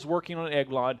 God is working on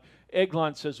Eglon.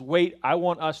 Eglon says, wait, I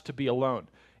want us to be alone.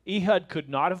 Ehud could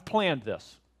not have planned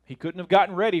this. He couldn't have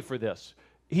gotten ready for this.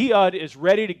 Ehud is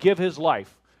ready to give his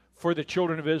life for the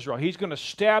children of Israel. He's going to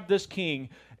stab this king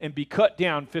and be cut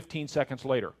down 15 seconds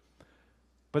later.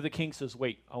 But the king says,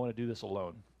 wait, I want to do this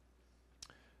alone.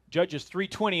 Judges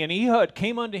 3:20, and Ehud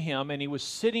came unto him, and he was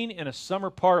sitting in a summer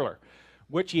parlor,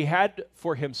 which he had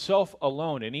for himself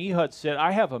alone. And Ehud said,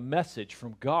 I have a message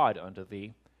from God unto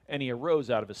thee. And he arose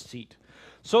out of his seat.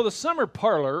 So the summer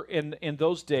parlor in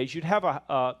those days, you'd have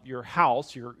your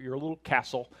house, your little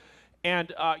castle,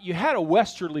 and you had a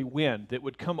westerly wind that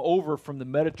would come over from the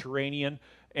Mediterranean,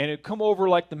 and it would come over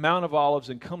like the Mount of Olives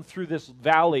and come through this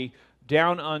valley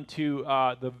down onto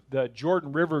the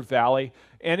Jordan River Valley.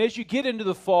 And as you get into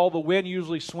the fall, the wind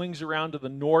usually swings around to the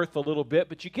north a little bit,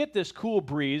 but you get this cool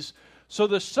breeze. So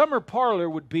the summer parlor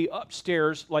would be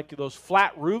upstairs, like those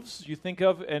flat roofs you think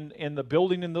of in the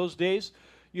building in those days.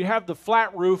 You have the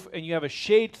flat roof, and you have a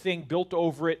shade thing built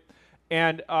over it,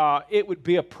 and it would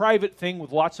be a private thing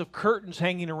with lots of curtains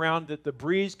hanging around that the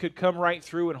breeze could come right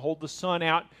through and hold the sun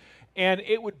out. And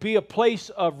it would be a place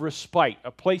of respite,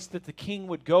 a place that the king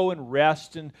would go and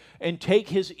rest and take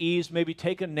his ease, maybe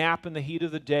take a nap in the heat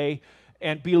of the day,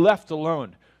 and be left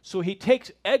alone. So he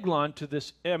takes Ehud to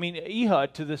this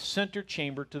center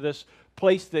chamber, to this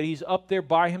place that he's up there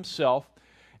by himself.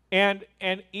 And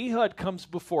Ehud comes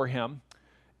before him,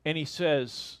 and he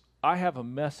says, I have a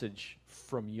message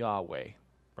from Yahweh,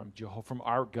 from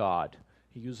our God.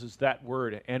 He uses that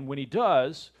word. And when he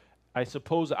does, I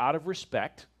suppose out of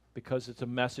respect, because it's a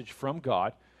message from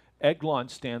God, Eglon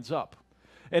stands up.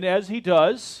 And as he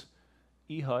does,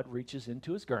 Ehud reaches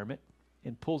into his garment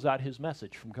and pulls out his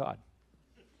message from God.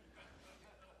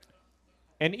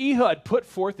 And Ehud put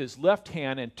forth his left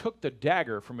hand and took the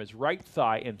dagger from his right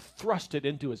thigh and thrust it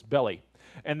into his belly.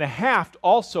 And the haft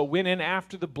also went in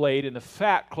after the blade, and the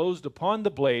fat closed upon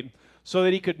the blade, so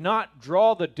that he could not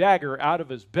draw the dagger out of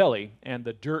his belly, and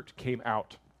the dirt came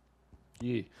out.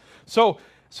 Yeah. So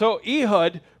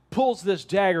Ehud pulls this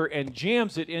dagger and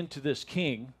jams it into this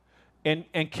king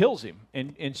and kills him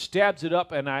and stabs it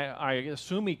up, and I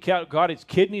assume he got his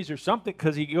kidneys or something,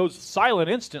 because he goes silent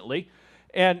instantly.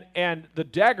 And the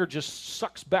dagger just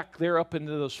sucks back there up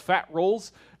into those fat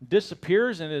rolls,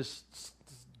 disappears, and his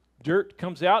dirt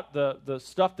comes out. The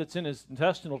stuff that's in his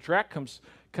intestinal tract comes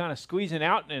kind of squeezing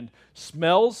out and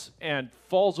smells and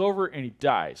falls over, and he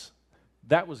dies.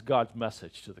 That was God's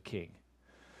message to the king.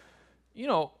 You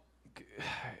know,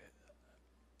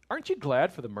 aren't you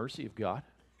glad for the mercy of God?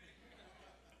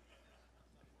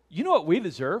 You know what we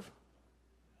deserve?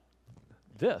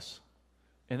 This,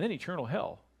 and then eternal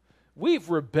hell. We've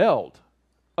rebelled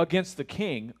against the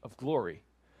King of glory.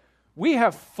 We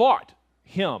have fought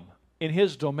him in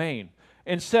his domain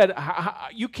and said,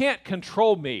 you can't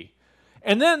control me.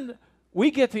 And then we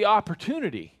get the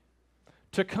opportunity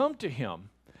to come to him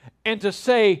and to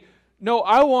say, no,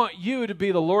 I want you to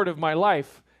be the Lord of my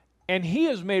life. And he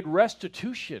has made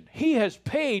restitution. He has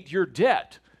paid your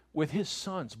debt with his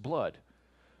son's blood.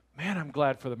 Man, I'm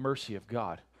glad for the mercy of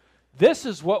God. This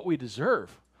is what we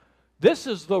deserve. This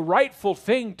is the rightful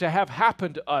thing to have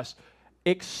happen to us,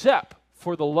 except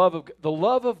for the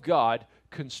love of God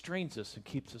constrains us and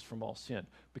keeps us from all sin,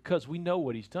 because we know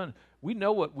what he's done. We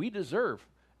know what we deserve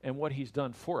and what he's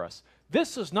done for us.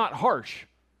 This is not harsh.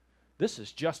 This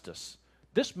is justice.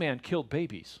 This man killed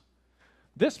babies.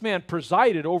 This man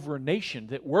presided over a nation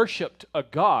that worshiped a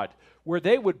God where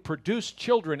they would produce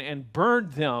children and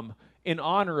burn them in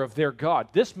honor of their God.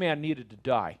 This man needed to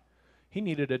die. He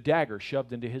needed a dagger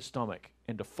shoved into his stomach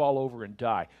and to fall over and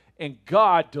die. And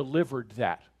God delivered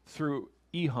that through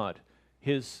Ehud,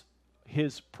 his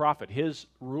prophet, his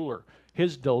ruler,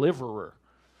 his deliverer.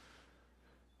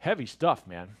 Heavy stuff,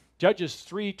 man. Judges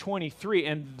 3:23,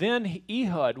 and then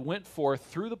Ehud went forth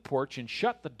through the porch and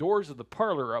shut the doors of the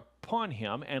parlor upon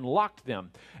him and locked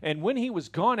them. And when he was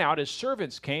gone out, his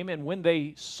servants came, and when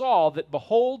they saw that,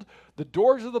 behold, the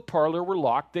doors of the parlor were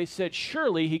locked, they said,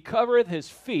 surely he covereth his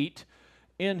feet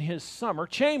in his summer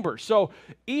chamber. So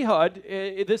Ehud,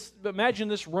 imagine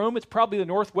this room. It's probably the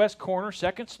northwest corner,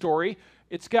 second story.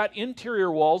 It's got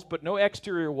interior walls, but no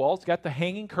exterior walls. It's got the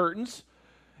hanging curtains.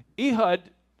 Ehud,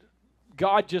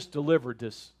 God just delivered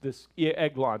this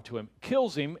Eglon to him,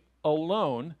 kills him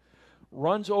alone,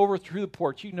 runs over through the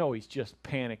porch. You know he's just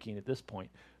panicking at this point.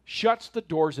 Shuts the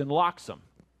doors and locks them.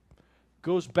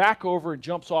 Goes back over and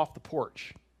jumps off the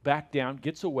porch, back down,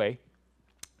 gets away,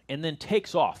 and then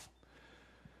takes off.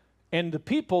 And the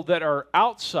people that are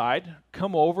outside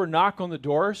come over, knock on the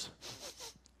doors.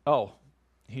 Oh,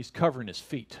 he's covering his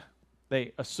feet.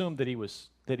 They assumed that he was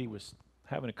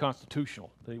having a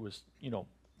constitutional, that he was,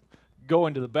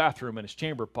 going to the bathroom in his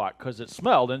chamber pot because it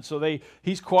smelled. And so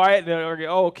he's quiet. And they're,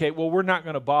 oh, okay, well, we're not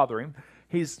going to bother him.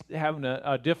 He's having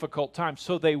a difficult time.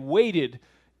 So they waited.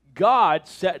 God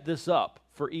set this up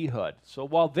for Ehud. So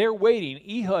while they're waiting,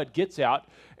 Ehud gets out,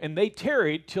 and they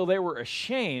tarried till they were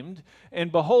ashamed.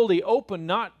 And behold, he opened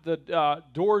not the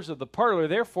doors of the parlor.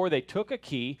 Therefore they took a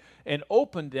key and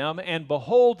opened them, and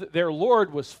behold, their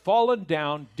Lord was fallen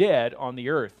down dead on the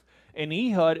earth. And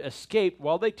Ehud escaped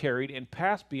while they tarried, and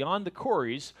passed beyond the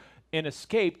corries, and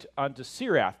escaped unto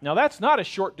Sirath. Now that's not a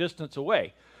short distance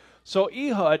away. So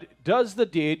Ehud does the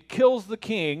deed, kills the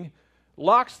king,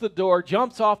 locks the door,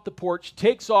 jumps off the porch,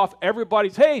 takes off.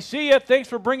 Everybody's, hey, see ya, thanks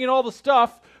for bringing all the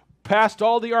stuff. Past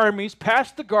all the armies,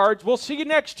 past the guards, we'll see you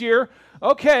next year.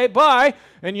 Okay, bye.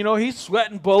 And he's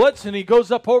sweating bullets, and he goes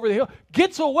up over the hill,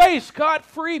 gets away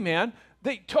scot-free, man.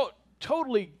 They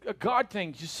totally a God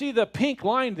thing. You see the pink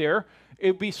line there?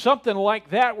 It'd be something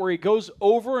like that, where he goes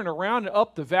over and around and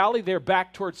up the valley there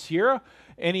back towards Sierra,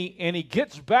 and he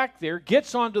gets back there,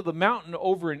 gets onto the mountain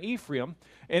over in Ephraim.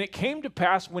 And it came to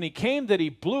pass when he came that he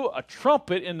blew a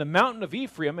trumpet in the mountain of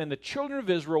Ephraim, and the children of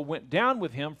Israel went down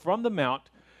with him from the mount,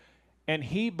 and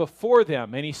he before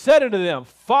them. And he said unto them,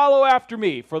 follow after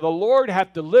me, for the Lord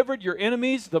hath delivered your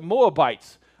enemies, the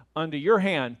Moabites, unto your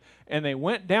hand. And they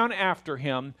went down after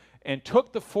him, and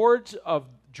took the fords of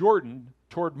Jordan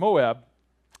toward Moab,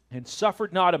 and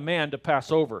suffered not a man to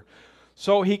pass over.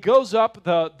 So he goes up,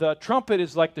 the trumpet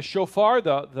is like the shofar,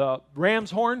 the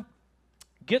ram's horn,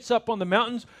 gets up on the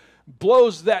mountains,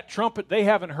 blows that trumpet. They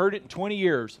haven't heard it in 20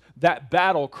 years. That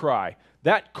battle cry,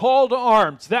 that call to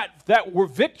arms, that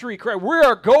victory cry. We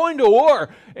are going to war.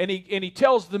 And he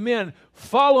tells the men,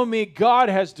 follow me. God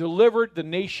has delivered the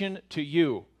nation to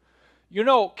you. You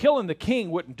know, killing the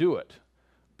king wouldn't do it,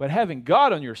 but having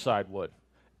God on your side would.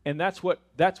 And that's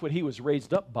what he was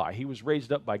raised up by. He was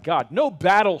raised up by God. No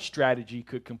battle strategy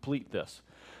could complete this.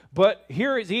 But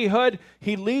here is Ehud.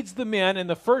 He leads the men, and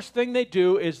the first thing they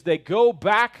do is they go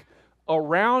back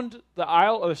around the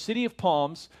Isle of the City of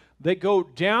Palms. They go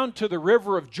down to the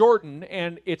river of Jordan,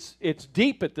 and it's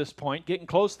deep at this point, getting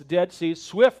close to the Dead Sea,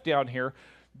 swift down here.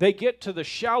 They get to the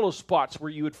shallow spots where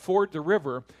you would ford the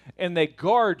river, and they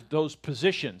guard those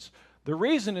positions. The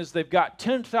reason is they've got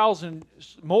 10,000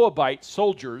 Moabite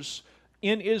soldiers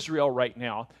in Israel right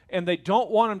now, and they don't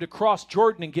want them to cross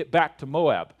Jordan and get back to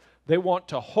Moab. They want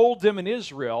to hold them in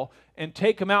Israel and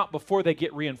take them out before they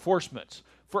get reinforcements.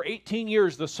 For 18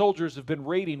 years, the soldiers have been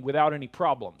raiding without any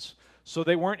problems. So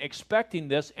they weren't expecting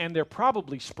this, and they're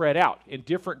probably spread out in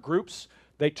different groups.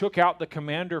 They took out the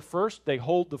commander first. They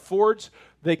hold the fords.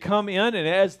 They come in, and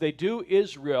as they do,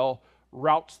 Israel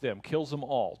routs them, kills them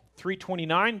all.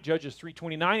 329, Judges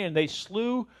 329, and they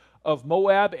slew of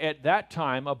Moab at that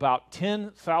time about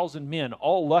 10,000 men,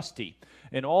 all lusty,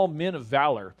 and all men of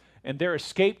valor, and there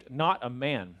escaped not a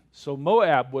man. So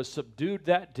Moab was subdued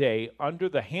that day under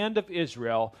the hand of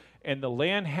Israel, and the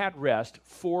land had rest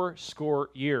 80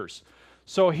 years.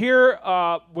 So here,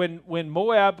 when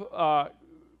Moab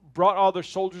brought all their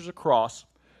soldiers across,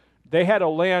 they had a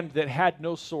land that had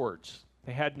no swords.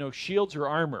 They had no shields or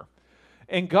armor.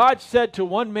 And God said to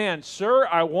one man, "Sir,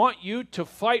 I want you to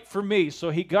fight for me." So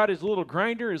he got his little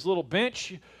grinder, his little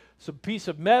bench, some piece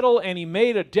of metal, and he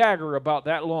made a dagger about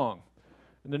that long.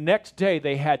 And the next day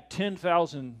they had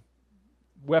 10,000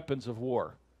 weapons of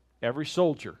war. Every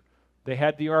soldier. They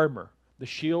had the armor, the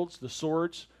shields, the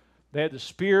swords. They had the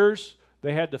spears.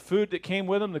 They had the food that came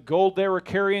with them, the gold they were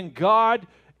carrying. God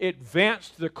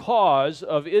advanced the cause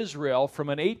of Israel from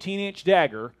an 18-inch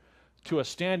dagger to a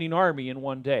standing army in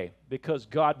one day because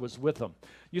God was with them.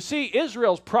 You see,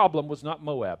 Israel's problem was not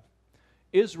Moab.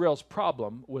 Israel's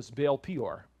problem was Baal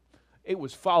Peor. It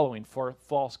was following for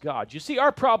false gods. You see,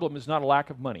 our problem is not a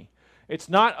lack of money. It's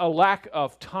not a lack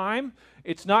of time.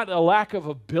 It's not a lack of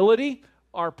ability.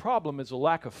 Our problem is a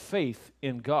lack of faith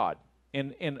in God,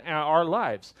 in our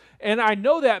lives. And I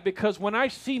know that because when I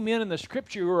see men in the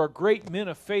Scripture who are great men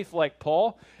of faith like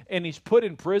Paul, and he's put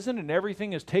in prison and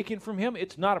everything is taken from him,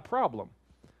 it's not a problem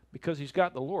because he's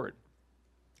got the Lord.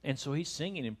 And so he's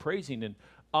singing and praising and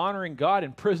honoring God,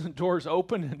 and prison doors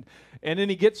open, and then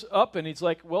he gets up and he's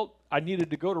like, well, I needed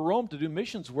to go to Rome to do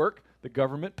missions work. The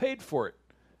government paid for it.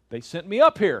 They sent me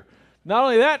up here. Not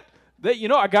only that,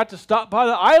 I got to stop by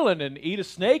the island and eat a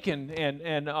snake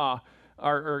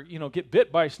or get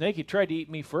bit by a snake. He tried to eat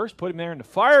me first, put him there in the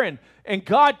fire, and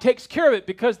God takes care of it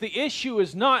because the issue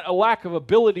is not a lack of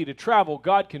ability to travel.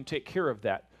 God can take care of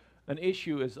that. An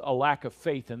issue is a lack of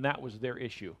faith, and that was their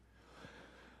issue.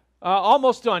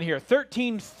 Almost done here.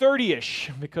 1330-ish,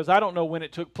 because I don't know when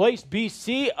it took place,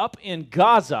 BC, up in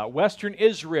Gaza, western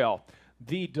Israel.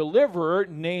 The deliverer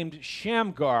named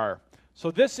Shamgar. So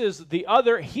this is the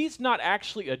other, he's not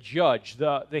actually a judge.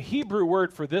 The Hebrew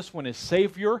word for this one is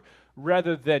savior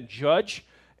rather than judge.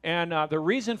 And the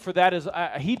reason for that is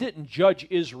he didn't judge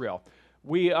Israel.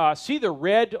 We see the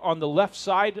red on the left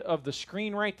side of the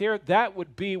screen right there. That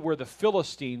would be where the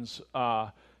Philistines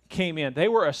came in. They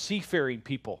were a seafaring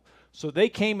people. So they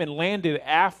came and landed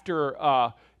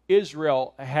after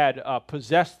Israel had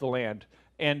possessed the land.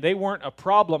 And they weren't a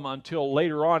problem until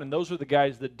later on. And those were the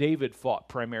guys that David fought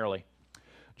primarily.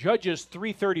 Judges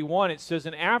 3:31, it says,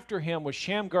 "And after him was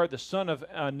Shamgar the son of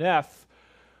Aneth,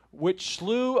 which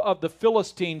slew of the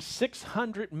Philistines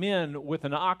 600 men with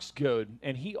an ox goad,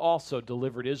 and he also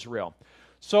delivered Israel."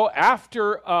 So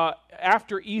after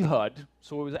Ehud,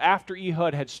 so it was after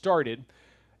Ehud had started,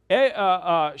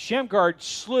 Shamgar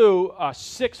slew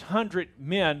 600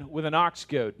 men with an ox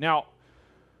goad. Now,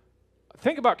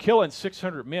 think about killing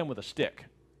 600 men with a stick.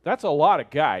 That's a lot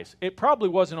of guys. It probably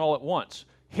wasn't all at once.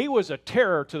 He was a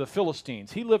terror to the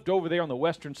Philistines. He lived over there on the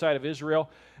western side of Israel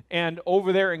and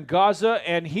over there in Gaza,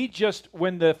 and he just,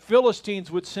 when the Philistines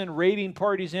would send raiding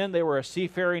parties in, they were a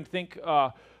seafaring, think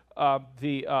the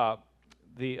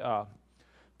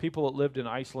people that lived in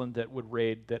Iceland that would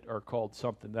raid that are called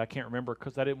something that I can't remember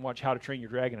because I didn't watch How to Train Your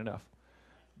Dragon enough.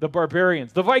 The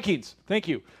barbarians, the Vikings, thank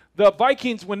you. The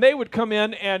Vikings, when they would come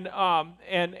in and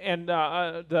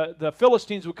the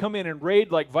Philistines would come in and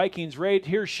raid like Vikings raid,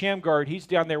 here's Shamgar, he's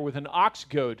down there with an ox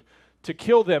goad to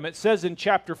kill them. It says in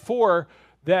chapter 4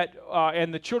 that,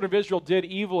 and the children of Israel did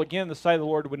evil again in the sight of the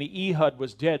Lord when Ehud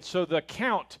was dead. So the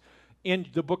count in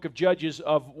the book of Judges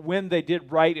of when they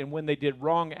did right and when they did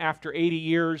wrong after 80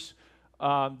 years,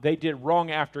 they did wrong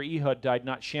after Ehud died,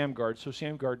 not Shamgar. So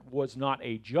Shamgar was not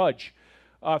a judge.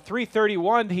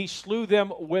 331, he slew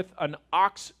them with an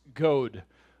ox goad.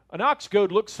 An ox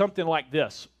goad looks something like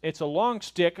this. It's a long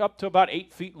stick up to about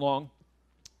 8 feet long,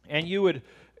 and you would,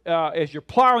 as you're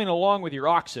plowing along with your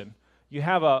oxen, you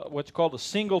have what's called a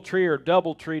single tree or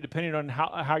double tree, depending on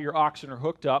how your oxen are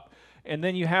hooked up. And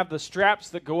then you have the straps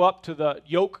that go up to the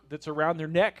yoke that's around their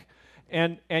neck,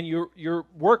 and you're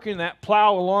working that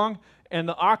plow along, and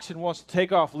the oxen wants to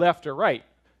take off left or right.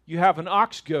 You have an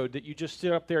ox goad that you just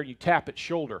sit up there and you tap its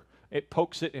shoulder. It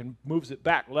pokes it and moves it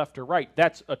back left or right.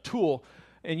 That's a tool.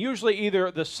 And usually either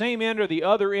the same end or the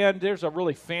other end. There's a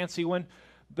really fancy one.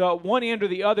 The one end or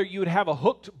the other, you would have a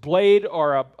hooked blade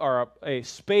or a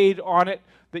spade on it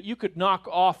that you could knock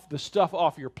off the stuff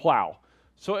off your plow.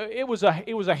 So it was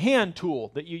a hand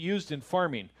tool that you used in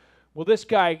farming. Well, this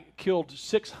guy killed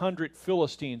 600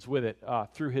 Philistines with it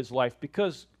through his life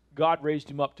because God raised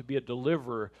him up to be a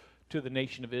deliverer to the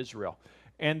nation of Israel.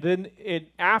 And then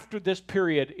after this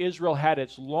period, Israel had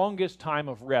its longest time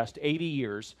of rest, 80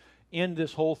 years, in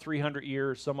this whole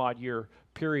 300-year, some odd year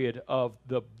period of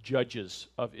the judges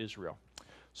of Israel.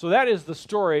 So that is the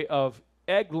story of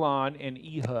Eglon and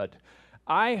Ehud.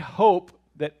 I hope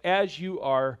that as you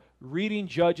are reading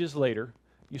Judges later,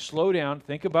 you slow down,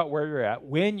 think about where you're at,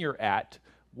 when you're at,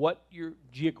 what you're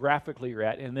geographically you're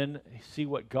at, and then see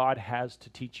what God has to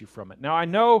teach you from it. Now, I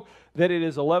know that it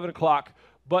is 11 o'clock,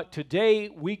 but today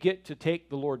we get to take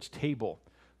the Lord's table.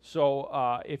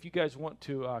 So if you guys want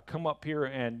to come up here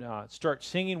and start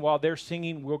singing, while they're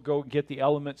singing, we'll go get the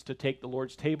elements to take the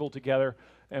Lord's table together,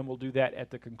 and we'll do that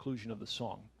at the conclusion of the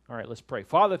song. All right, let's pray.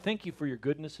 Father, thank you for your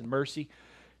goodness and mercy.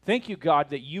 Thank you, God,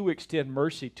 that you extend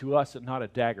mercy to us and not a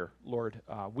dagger, Lord.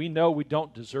 We know we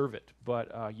don't deserve it,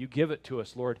 but you give it to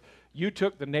us, Lord. You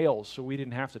took the nails, so we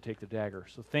didn't have to take the dagger.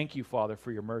 So thank you, Father,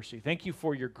 for your mercy. Thank you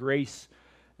for your grace,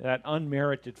 that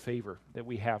unmerited favor that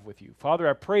we have with you. Father,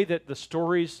 I pray that the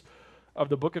stories of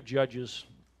the book of Judges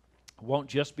won't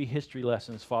just be history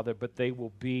lessons, Father, but they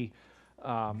will be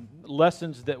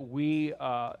lessons that we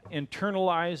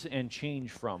internalize and change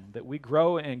from, that we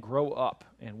grow and grow up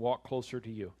and walk closer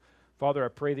to you. Father, I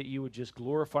pray that you would just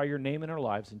glorify your name in our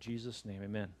lives. In Jesus' name,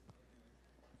 amen.